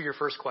 And to your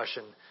first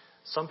question,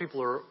 some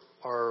people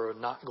are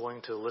not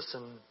going to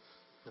listen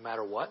no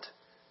matter what,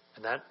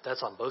 and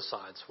that's on both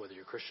sides, whether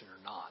you're Christian or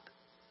not.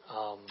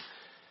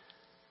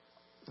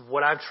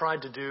 What I'm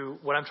trying to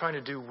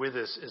do with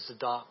this is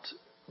adopt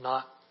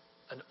not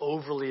an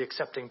overly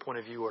accepting point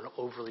of view or an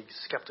overly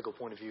skeptical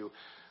point of view.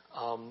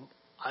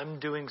 I'm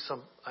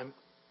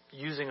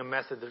using a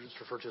method that is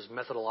referred to as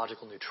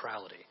methodological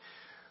neutrality.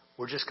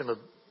 We're just going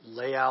to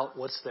lay out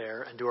what's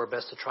there and do our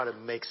best to try to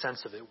make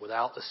sense of it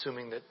without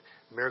assuming that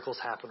miracles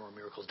happen or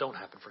miracles don't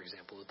happen, for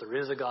example, that there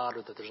is a God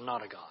or that there's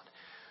not a God.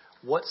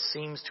 What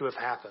seems to have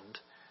happened,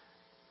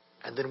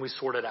 and then we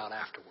sort it out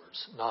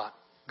afterwards, not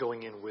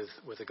going in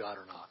with a God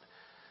or not.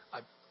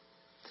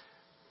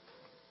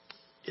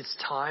 It's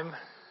time.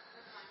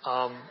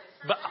 But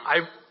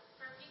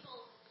For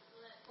people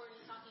that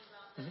Courtney's talking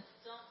about that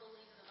don't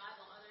believe in the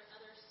Bible, are there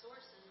other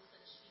sources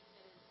that she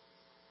can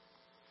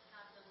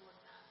have them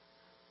look at?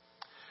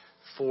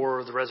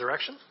 For the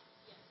resurrection?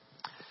 Yes.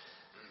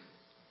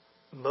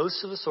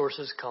 Most of the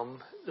sources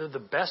the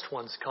best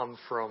ones come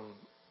from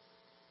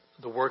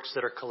the works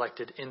that are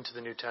collected into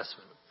the New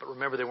Testament. But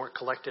remember, they weren't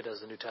collected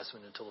as the New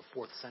Testament until the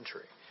 4th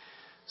century.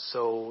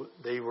 So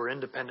they were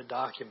independent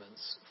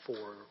documents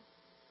for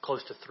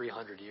close to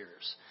 300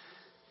 years.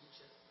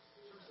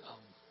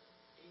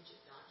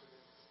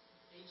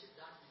 Ancient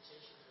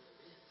documentation of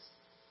events.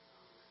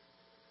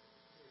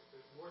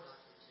 There's more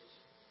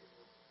documentation in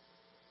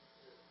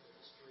the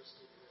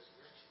historicity of the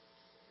resurrection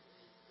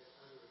than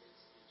other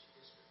events in ancient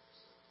history.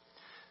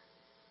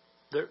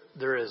 So.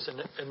 There is,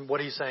 and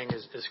what he's saying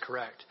is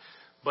correct.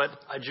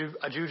 But I do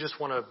just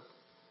want to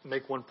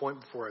make one point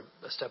before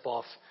I step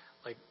off.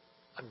 Like,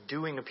 I'm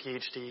doing a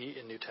PhD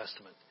in New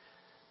Testament.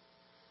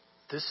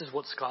 This is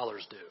what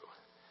scholars do.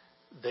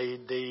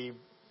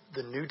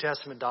 The New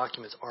Testament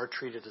documents are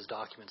treated as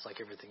documents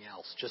like everything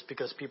else. Just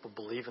because people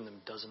believe in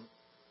them doesn't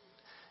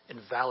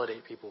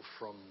invalidate people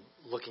from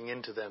looking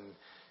into them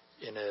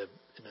in a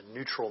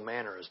neutral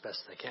manner as best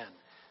they can.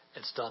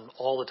 It's done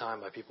all the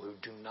time by people who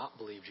do not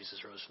believe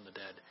Jesus rose from the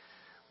dead,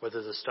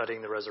 whether they're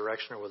studying the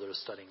resurrection or whether they're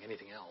studying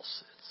anything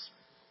else.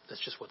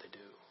 That's just what they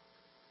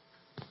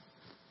do.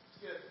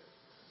 Good.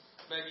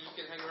 Maybe you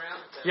can hang around?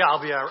 Yeah, I'll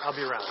be around.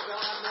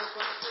 Y'all have more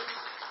questions?